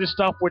rock related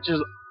stuff, which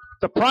is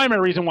the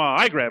primary reason why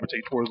I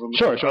gravitate towards them.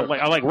 Sure.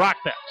 I like rock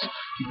themes.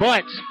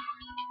 But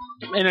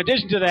in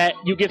addition to that,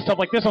 you get stuff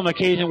like this on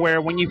occasion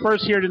where when you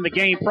first hear it in the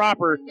game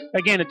proper,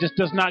 again, it just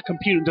does not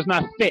compute and does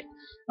not fit.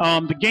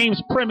 The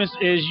game's premise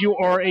is you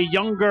are a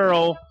young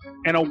girl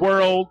in a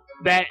world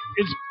that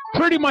is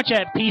pretty much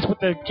at peace with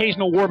the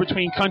occasional war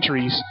between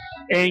countries,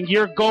 and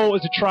your goal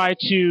is to try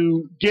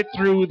to get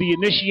through the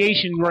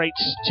initiation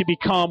rites to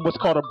become what's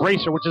called a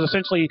bracer, which is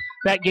essentially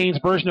that game's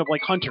version of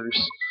like hunters.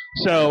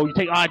 So you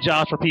take odd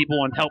jobs for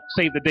people and help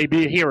save the day,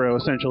 be a hero,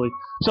 essentially.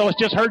 So it's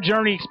just her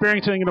journey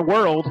experiencing the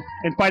world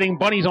and fighting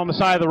bunnies on the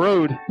side of the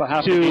road. But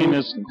half the game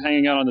is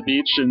hanging out on the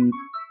beach and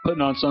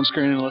putting on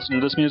sunscreen and listening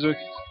to this music.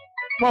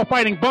 Well,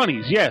 fighting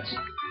bunnies, yes.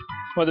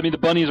 Well, I mean, the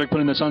bunnies are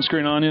putting the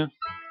sunscreen on you.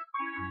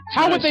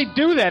 How would they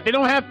do that? They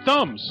don't have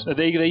thumbs.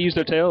 They use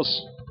their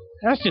tails.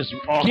 That's just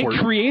Get awkward.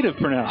 creative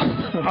for now.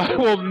 I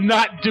will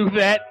not do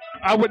that.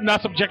 I would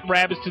not subject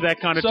rabbits to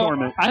that kind of So,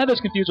 torment. I had this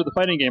confused with the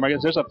fighting game. I guess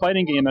there's a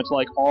fighting game that's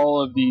like all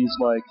of these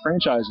like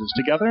franchises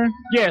together.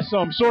 Yes,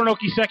 Sora no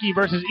Kiseki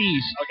versus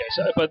Ys.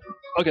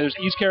 Okay, there's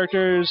Ys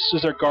characters.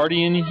 Is there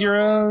Guardian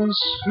heroes?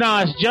 No,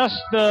 it's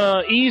just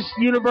the Ys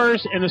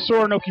universe and the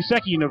Sora no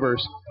Kiseki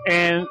universe.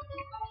 And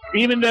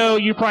even though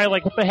you're probably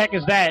like, what the heck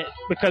is that?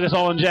 Because it's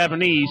all in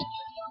Japanese.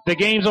 The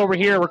games over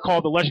here were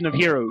called The Legend of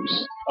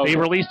Heroes. Okay. They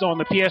released on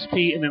the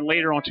PSP and then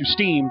later onto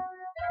Steam.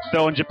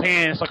 So in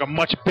Japan, it's like a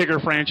much bigger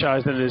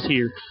franchise than it is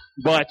here.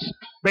 But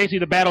basically,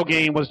 the battle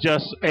game was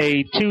just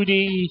a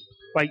 2D,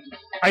 like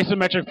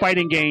isometric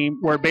fighting game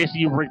where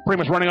basically you were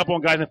pretty much running up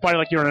on guys and fighting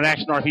like you're in an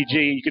action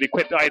RPG. You could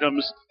equip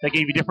items that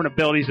gave you different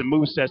abilities and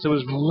movesets. It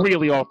was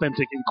really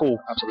authentic and cool.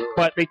 Absolutely.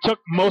 But they took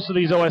most of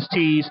these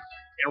OSTs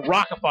and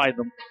rockified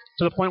them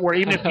to the point where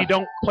even if you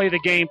don't play the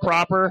game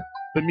proper,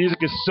 the music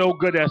is so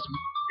good that it's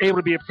able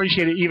to be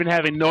appreciated even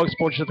having no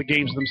exposure to the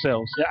games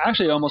themselves. Yeah, I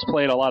actually almost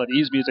played a lot of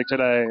Ys music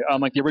today,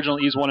 like the original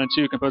Ys 1 and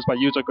 2 composed by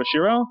Yuzo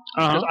Koshiro,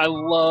 because I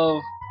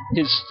love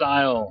his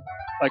style,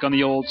 like on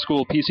the old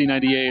school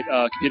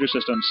PC-98 computer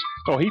systems.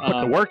 Oh, he put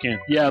the work in.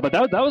 Yeah, but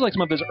that was like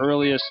some of his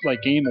earliest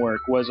like game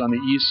work was on the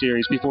Ys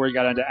series before he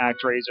got into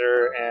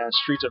ActRaiser and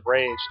Streets of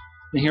Rage.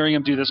 And hearing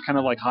him do this kind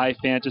of like high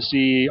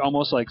fantasy,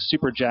 almost like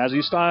super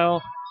jazzy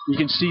style, you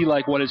can see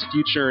like what his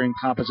future in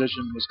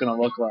composition was going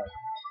to look like.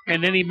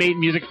 And then he made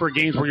music for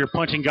games where you're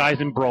punching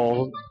guys in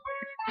Brawl.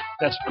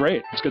 That's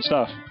great. It's good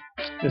stuff.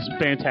 It's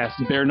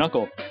fantastic. Bare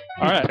knuckle.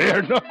 All right.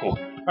 Bare knuckle.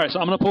 All right, so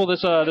I'm going to pull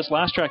this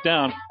last track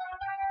down,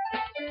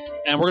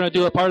 and we're going to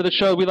do a part of the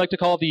show we like to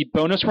call the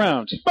bonus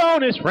round.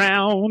 Bonus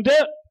round.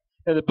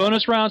 Yeah, the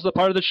bonus round is the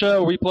part of the show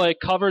where we play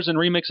covers and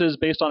remixes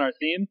based on our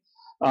theme.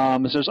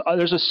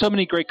 There's just so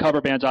many great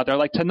cover bands out there.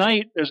 Like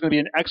tonight, there's going to be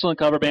an excellent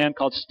cover band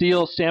called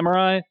Steel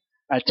Samurai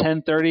at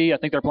 10:30. I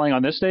think they're playing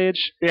on this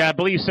stage. Yeah, I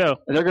believe so.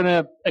 They're going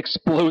to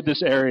explode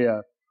this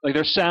area. Like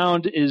their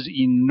sound is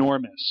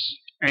enormous.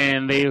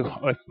 And they,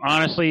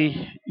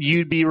 honestly,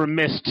 you'd be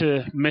remiss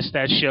to miss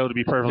that show. To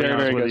be perfectly Very,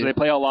 honest very with good. you. They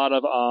play a lot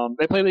of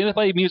they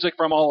play music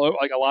from all over,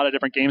 like a lot of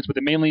different games, but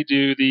they mainly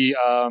do the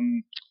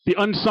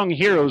unsung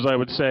heroes, I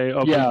would say,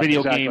 of the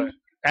video game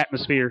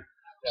atmosphere.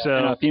 So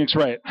and, Phoenix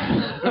Wright,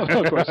 of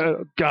course.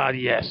 God,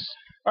 yes.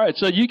 All right,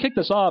 so you kicked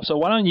us off. So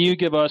why don't you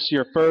give us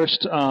your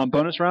first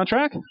bonus round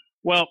track?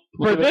 Well,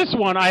 for this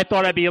one, I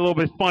thought it'd be a little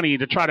bit funny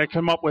to try to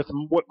come up with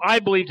what I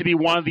believe to be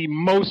one of the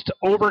most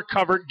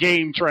overcovered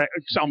game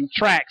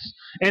tracks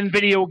in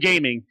video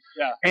gaming.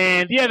 Yeah.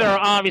 And yeah, there are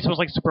obvious ones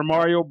like Super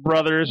Mario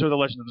Brothers or The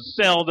Legend of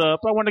Zelda,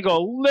 but I want to go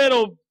a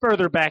little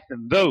further back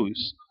than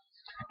those.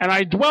 And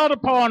I dwelled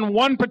upon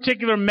one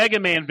particular Mega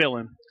Man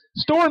villain,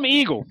 Storm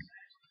Eagle.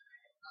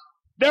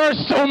 There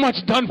is so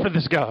much done for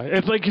this guy.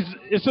 It's like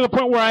it's to the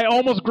point where I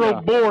almost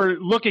grow bored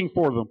looking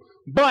for them.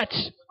 But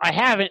I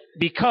haven't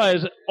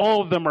because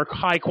all of them are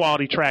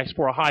high-quality tracks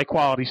for a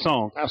high-quality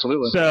song.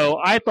 Absolutely. So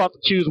I thought to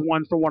choose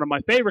one for one of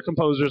my favorite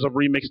composers of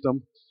remixed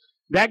them.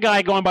 That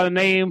guy going by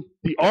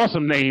the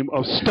awesome name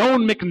of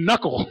Stone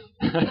McKnuckle.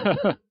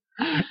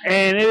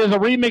 And it is a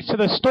remix to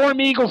the Storm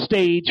Eagle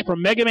stage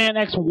from Mega Man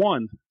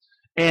X1.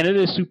 And it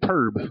is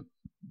superb.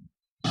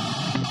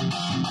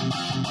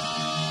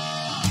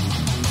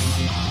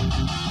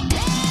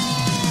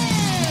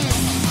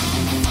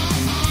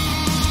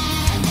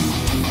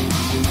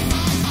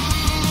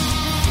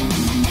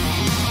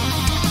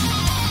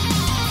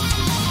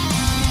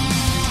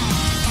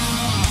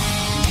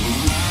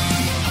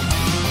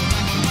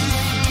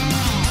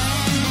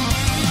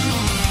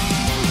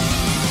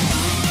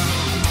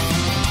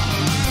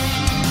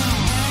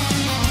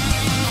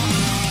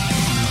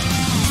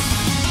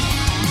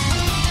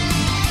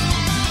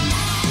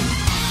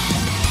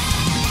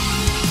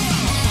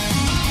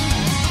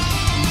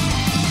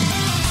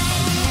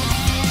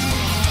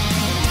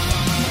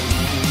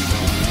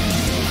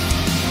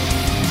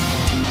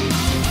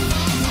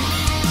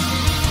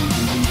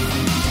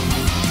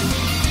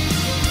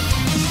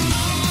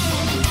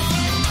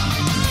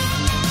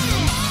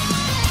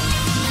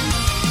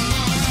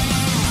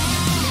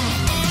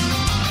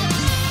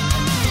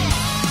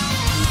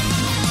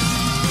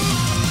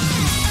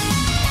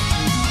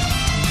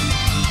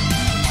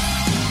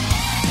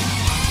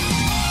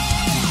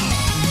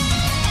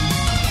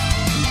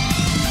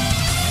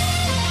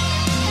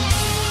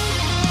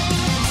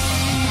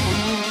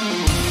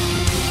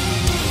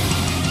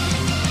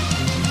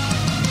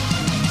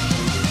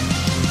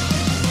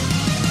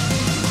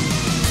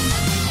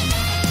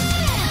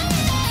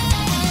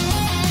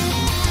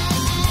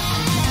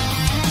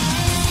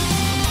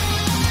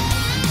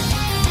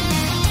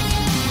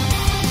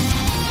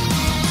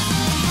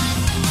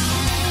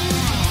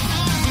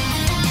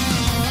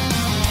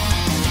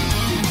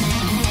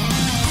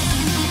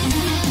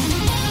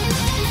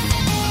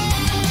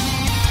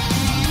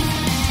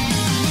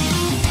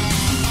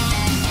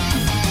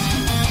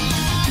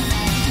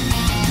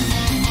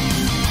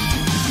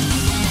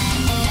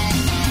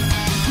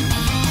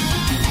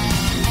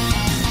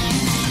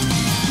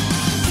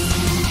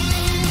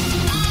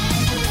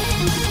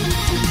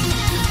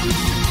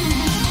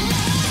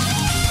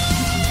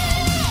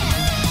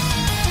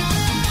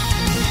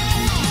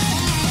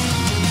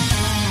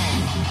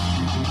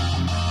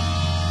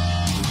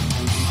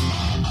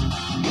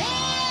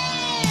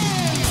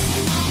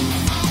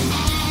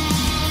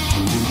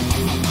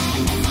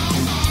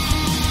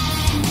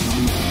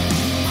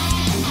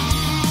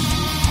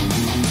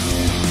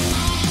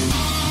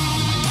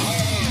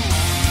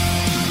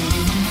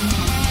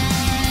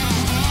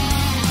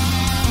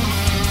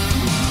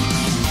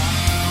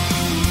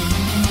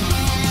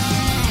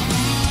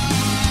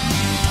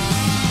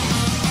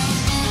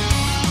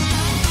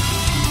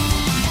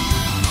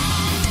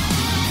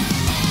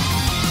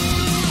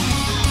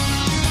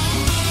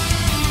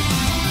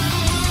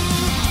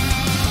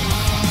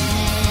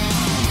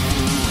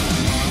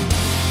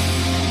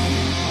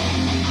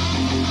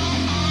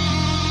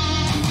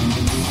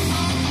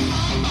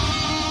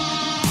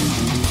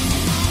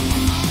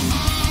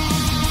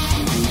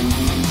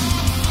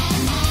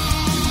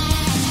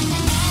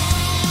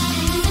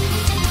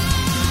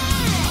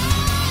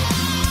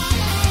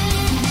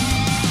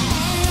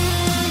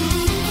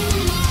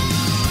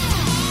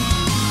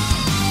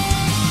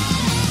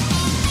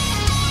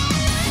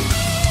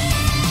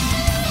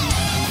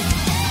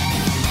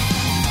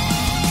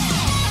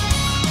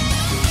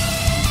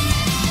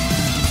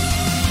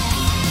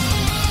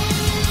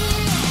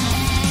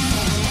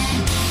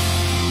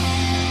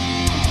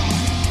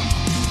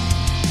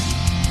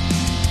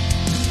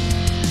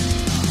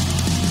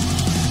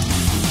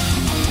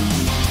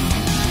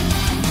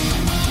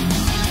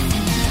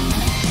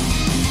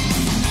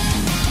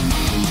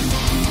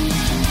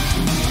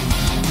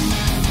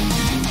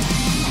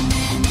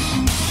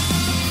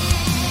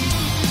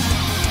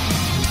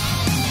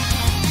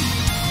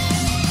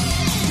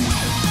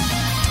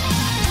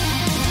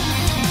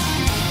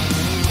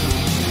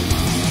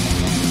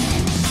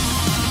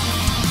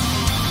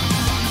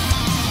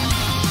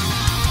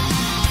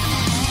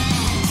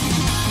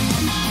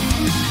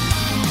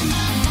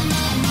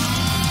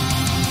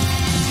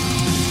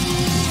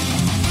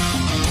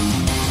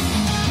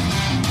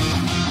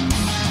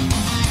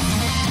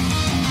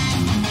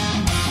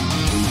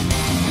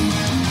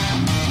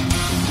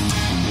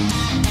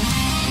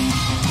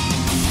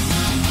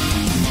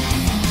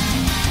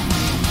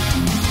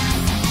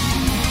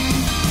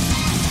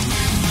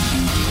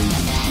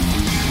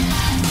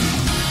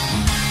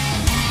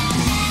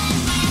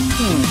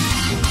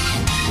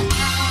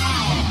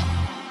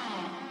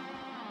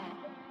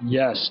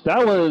 Yes,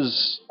 that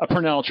was a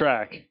Purnell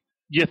track.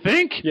 You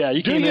think? Yeah,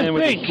 you Do came you in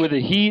think? with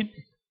the heat,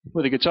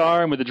 with the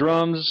guitar, and with the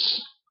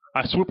drums.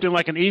 I swooped in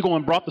like an eagle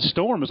and brought the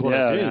storm is what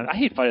I did. Man, I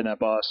hate fighting that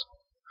boss.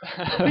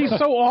 He's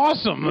so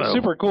awesome, It's though.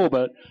 super cool,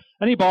 but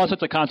any boss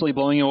that's constantly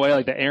blowing you away,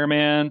 like the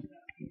Airman.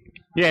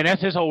 Yeah, and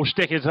that's his whole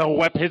shtick. His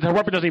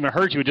weapon doesn't even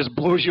hurt you; it just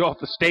blows you off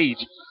the stage.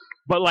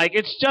 But like,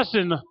 it's just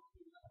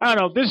I don't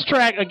know. This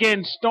track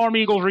again, Storm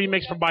Eagles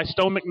remix by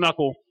Stone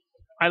McKnuckle.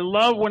 I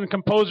love when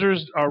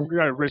composers, or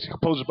not really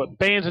composers, but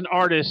bands and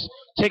artists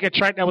take a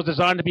track that was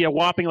designed to be a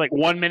whopping like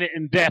 1 minute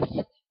in depth,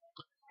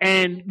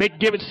 and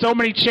give it so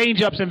many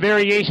change-ups and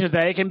variations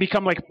that it can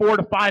become like 4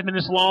 to 5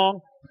 minutes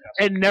long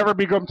and never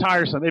become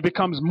tiresome. It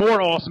becomes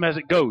more awesome as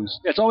it goes.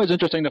 It's always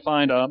interesting to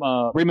find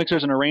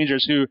remixers and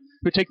arrangers who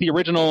take the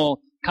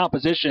original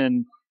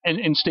composition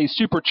and stay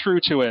super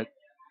true to it,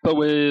 but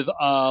with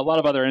a lot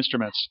of other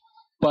instruments.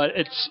 But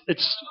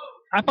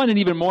I find it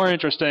even more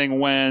interesting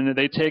when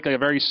they take a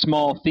very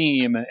small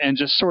theme and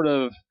just sort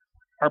of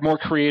are more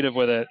creative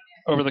with it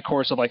over the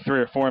course of like 3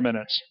 or 4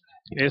 minutes.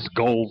 It's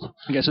gold.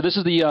 Okay, so this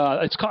is the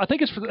it's called, I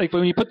think it's like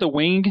when you put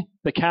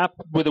the cap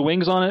with the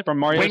wings on it from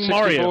Mario Wing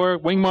 64. Mario.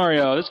 Wing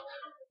Mario. This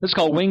is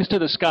called Wings to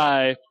the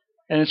Sky,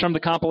 and it's from the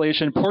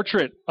compilation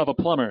Portrait of a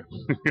Plumber.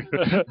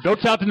 Don't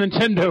tell to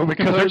Nintendo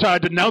because they're trying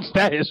to denounce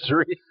that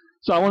history.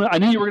 So I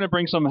knew you were going to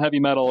bring some heavy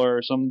metal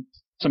or some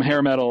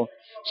hair metal,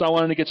 so I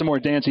wanted to get some more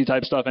dancey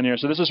type stuff in here.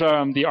 So this is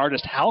from the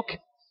artist Halk,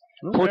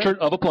 Portrait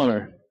of a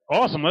Plumber.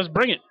 Awesome. Let's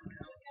bring it.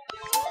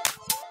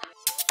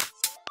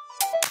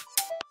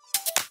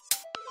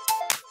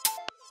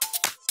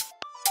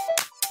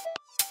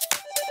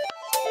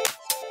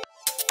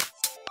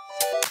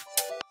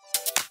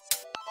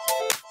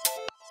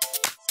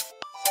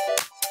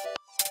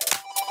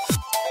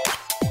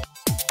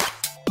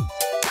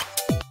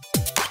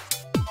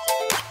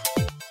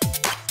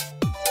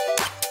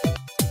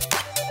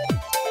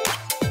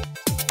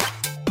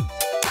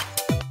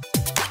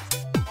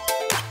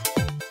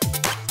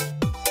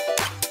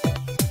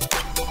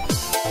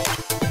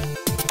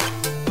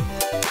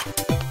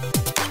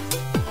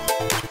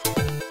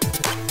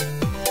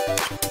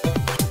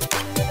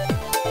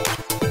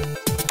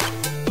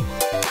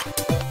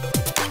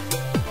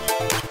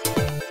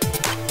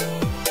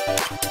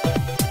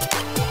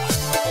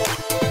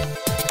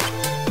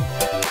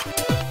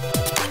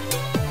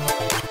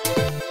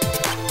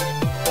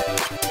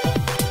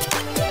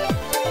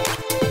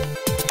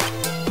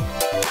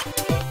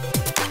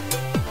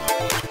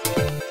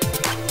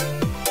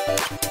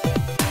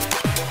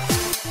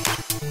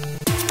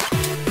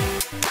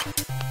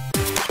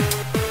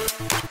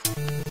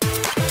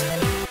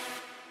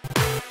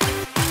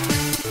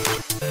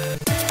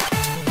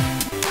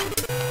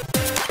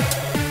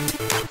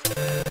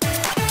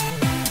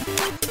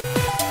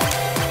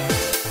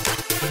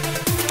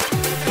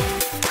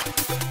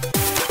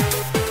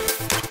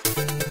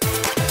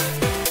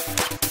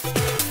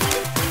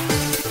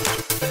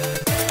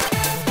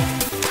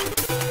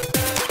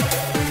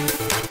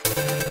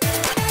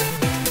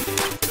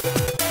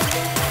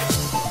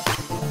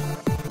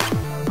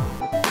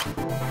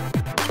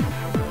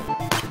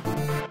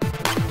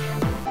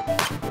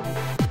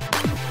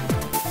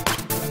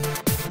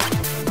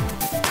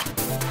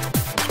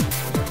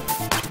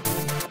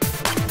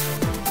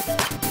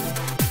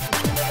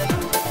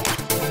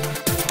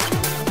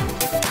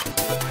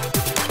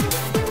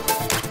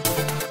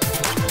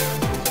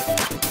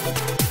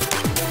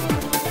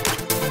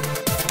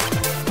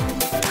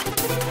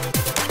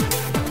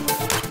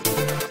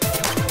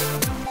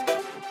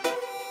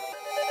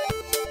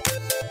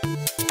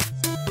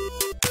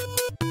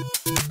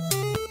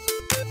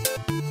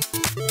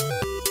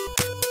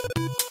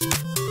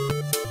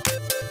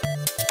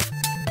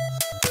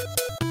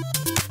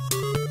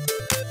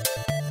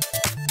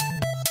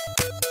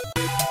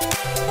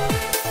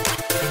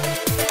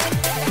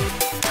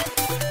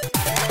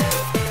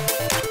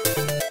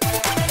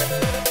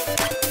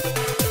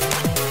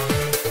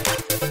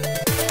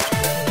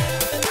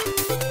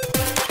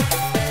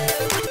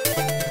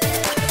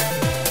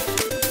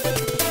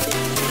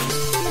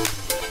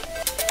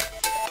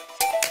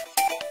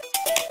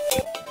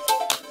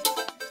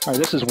 All right,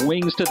 this is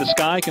Wings to the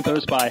Sky,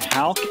 composed by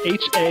Halk,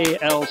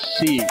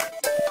 H-A-L-C.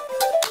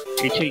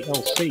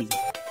 H-A-L-C.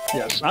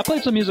 Yes, I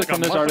played some music from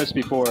this artist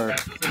before.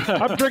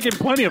 I'm drinking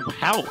plenty of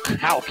Halk.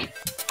 Halk.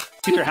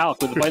 Get your Halk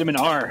with vitamin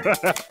R.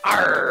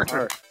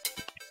 Arr.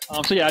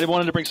 So yeah, I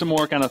wanted to bring some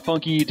more kind of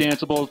funky,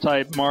 danceable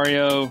type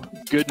Mario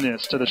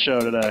goodness to the show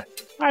today.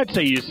 I'd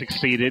say you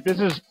succeeded. This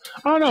is,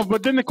 I don't know,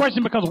 but then the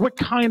question becomes, what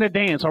kind of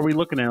dance are we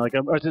looking at? Like,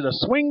 is it a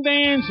swing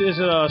dance? Is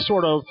it a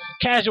sort of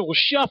casual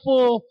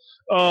shuffle?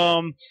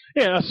 A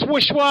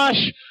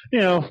swish-wash? You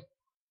know.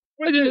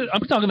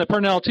 I'm talking the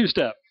Purnell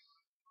two-step.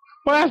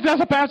 Well,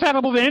 that's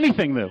applicable to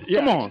anything, though. Yeah.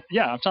 Come on.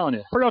 Yeah, I'm telling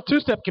you. Purnell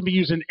two-step can be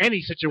used in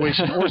any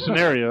situation or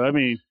scenario. I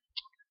mean,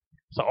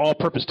 it's an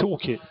all-purpose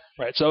toolkit.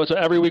 Right, so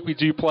every week we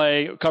do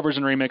play covers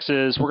and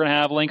remixes. We're going to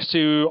have links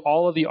to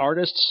all of the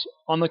artists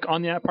on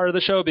that part of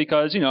the show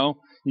because, you know,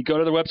 You go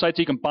to their websites,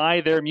 you can buy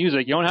their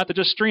music. You don't have to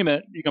just stream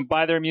it. You can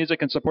buy their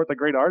music and support the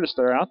great artists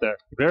that are out there.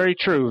 Very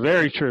true,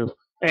 very true.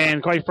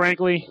 And quite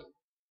frankly,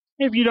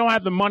 if you don't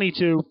have the money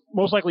to,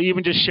 most likely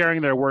even just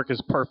sharing their work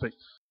is perfect.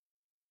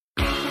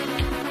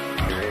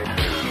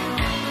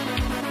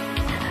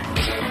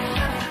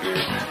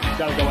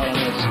 Gotta go out on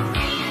this.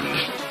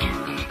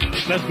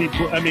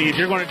 If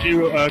you're going to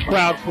do a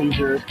crowd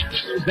pleaser,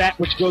 that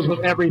which goes with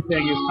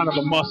everything is kind of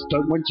a must,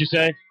 wouldn't you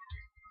say?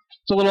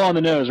 It's a little on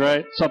the nose,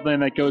 right?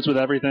 Something that goes with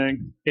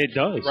everything. It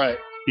does. Right.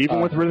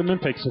 Even with Rhythm and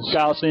Pixels.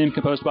 Gallus theme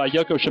composed by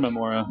Yoko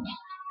Shimomura.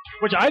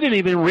 Which I didn't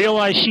even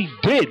realize she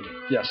did.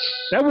 Yes.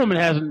 That woman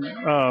has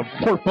a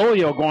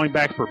portfolio going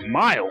back for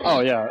miles.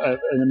 Oh, yeah.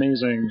 An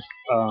amazing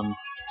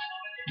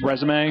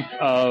resume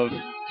of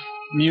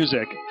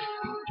music.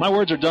 My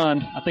words are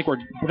done. I think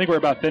we're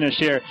about finished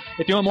here.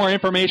 If you want more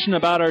information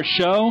about our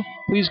show,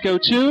 please go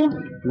to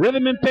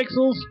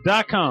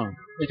rhythmandpixels.com.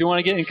 If you want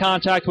to get in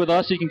contact with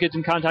us, you can get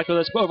in contact with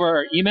us over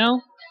our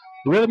email,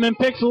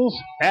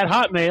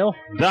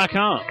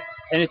 rhythmandpixels@hotmail.com.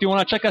 And if you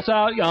want to check us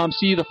out,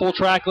 see the full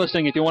track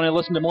listing. If you want to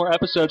listen to more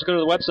episodes, go to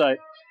the website.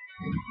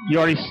 You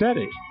already said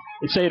it.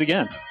 Say it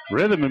again.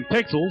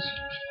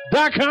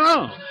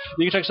 rhythmandpixels.com.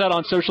 You can check us out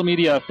on social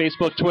media,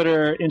 Facebook,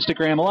 Twitter,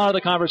 Instagram. A lot of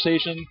the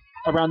conversation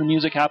around the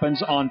music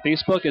happens on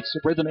Facebook. It's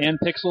Rhythm and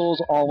Pixels,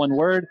 all one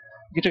word.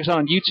 You can check us out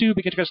on YouTube.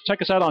 You can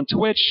check us out on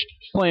Twitch,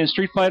 playing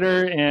Street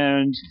Fighter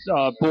and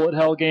bullet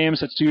hell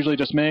games. That's usually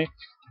just me.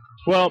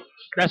 Well,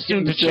 that's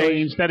soon to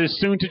change. That is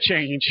soon to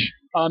change.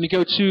 You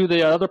go to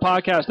the other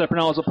podcast that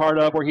Pernell is a part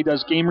of, where he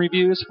does game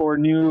reviews for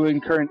new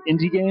and current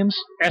indie games.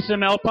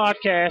 SML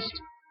Podcast.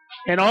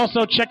 And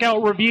also check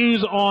out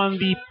reviews on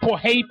the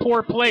Hey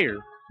Poor Player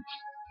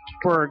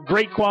for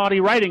great quality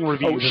writing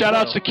reviews. Oh,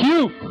 shout-outs to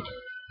Q.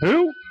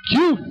 Who?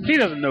 Q. He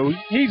doesn't know.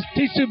 He's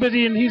too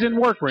busy and he's in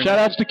work right now.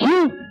 Shout-outs to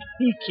Q.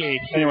 He can't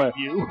hear Anyway,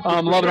 you.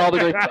 loving all the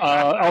great,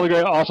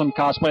 awesome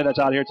cosplay that's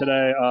out here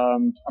today. I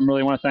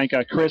really want to thank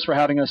Chris for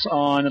having us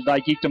on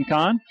Thy Geekdom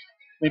Con.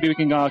 Maybe we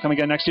can come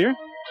again next year.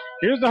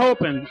 Here's the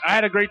hoping. I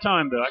had a great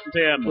time, though. I can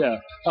tell you that much. Yeah.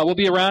 We'll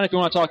be around if you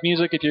want to talk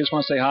music, if you just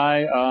want to say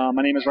hi.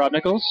 My name is Rob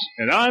Nichols.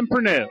 And I'm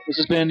Pernell. This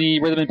has been the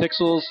Rhythm and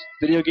Pixels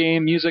video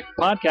game music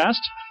podcast.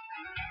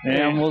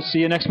 And we'll see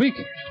you next week.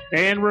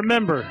 And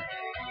remember,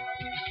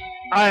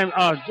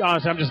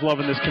 honestly, I'm just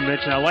loving this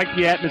convention. I like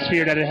the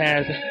atmosphere that it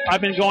has.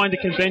 I've been going to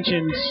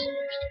conventions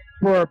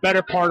for a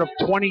better part of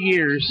 20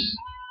 years,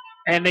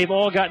 and they've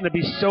all gotten to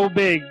be so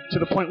big to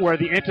the point where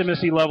the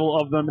intimacy level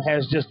of them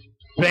has just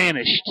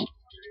vanished.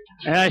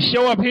 And I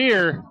show up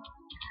here,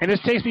 and this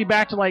takes me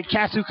back to like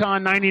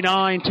KatsuCon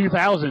 99,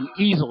 2000,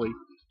 easily.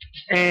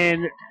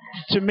 And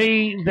to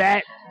me,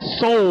 that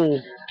soul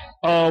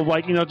of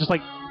just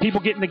like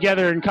people getting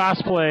together in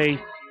cosplay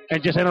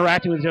and just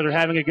interacting with each other,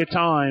 having a good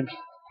time,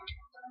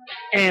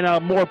 and a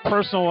more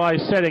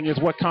personalized setting is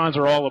what cons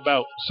are all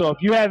about. So if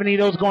you have any of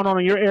those going on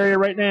in your area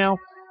right now,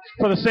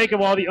 for the sake of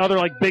all the other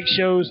like big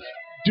shows,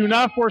 do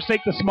not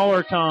forsake the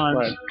smaller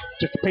cons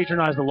to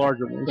patronize the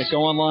larger ones. But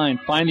go online,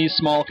 find these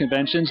small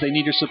conventions. They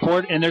need your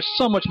support, and they're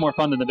so much more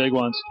fun than the big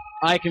ones.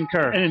 I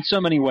concur. And in so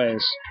many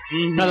ways.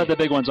 Not that the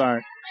big ones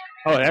aren't.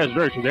 Oh, that is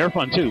very true. They're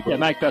fun, too. Yeah,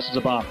 MagFest is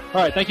a bomb.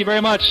 All right, thank you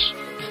very much.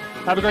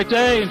 Have a great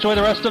day. Enjoy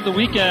the rest of the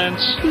weekend.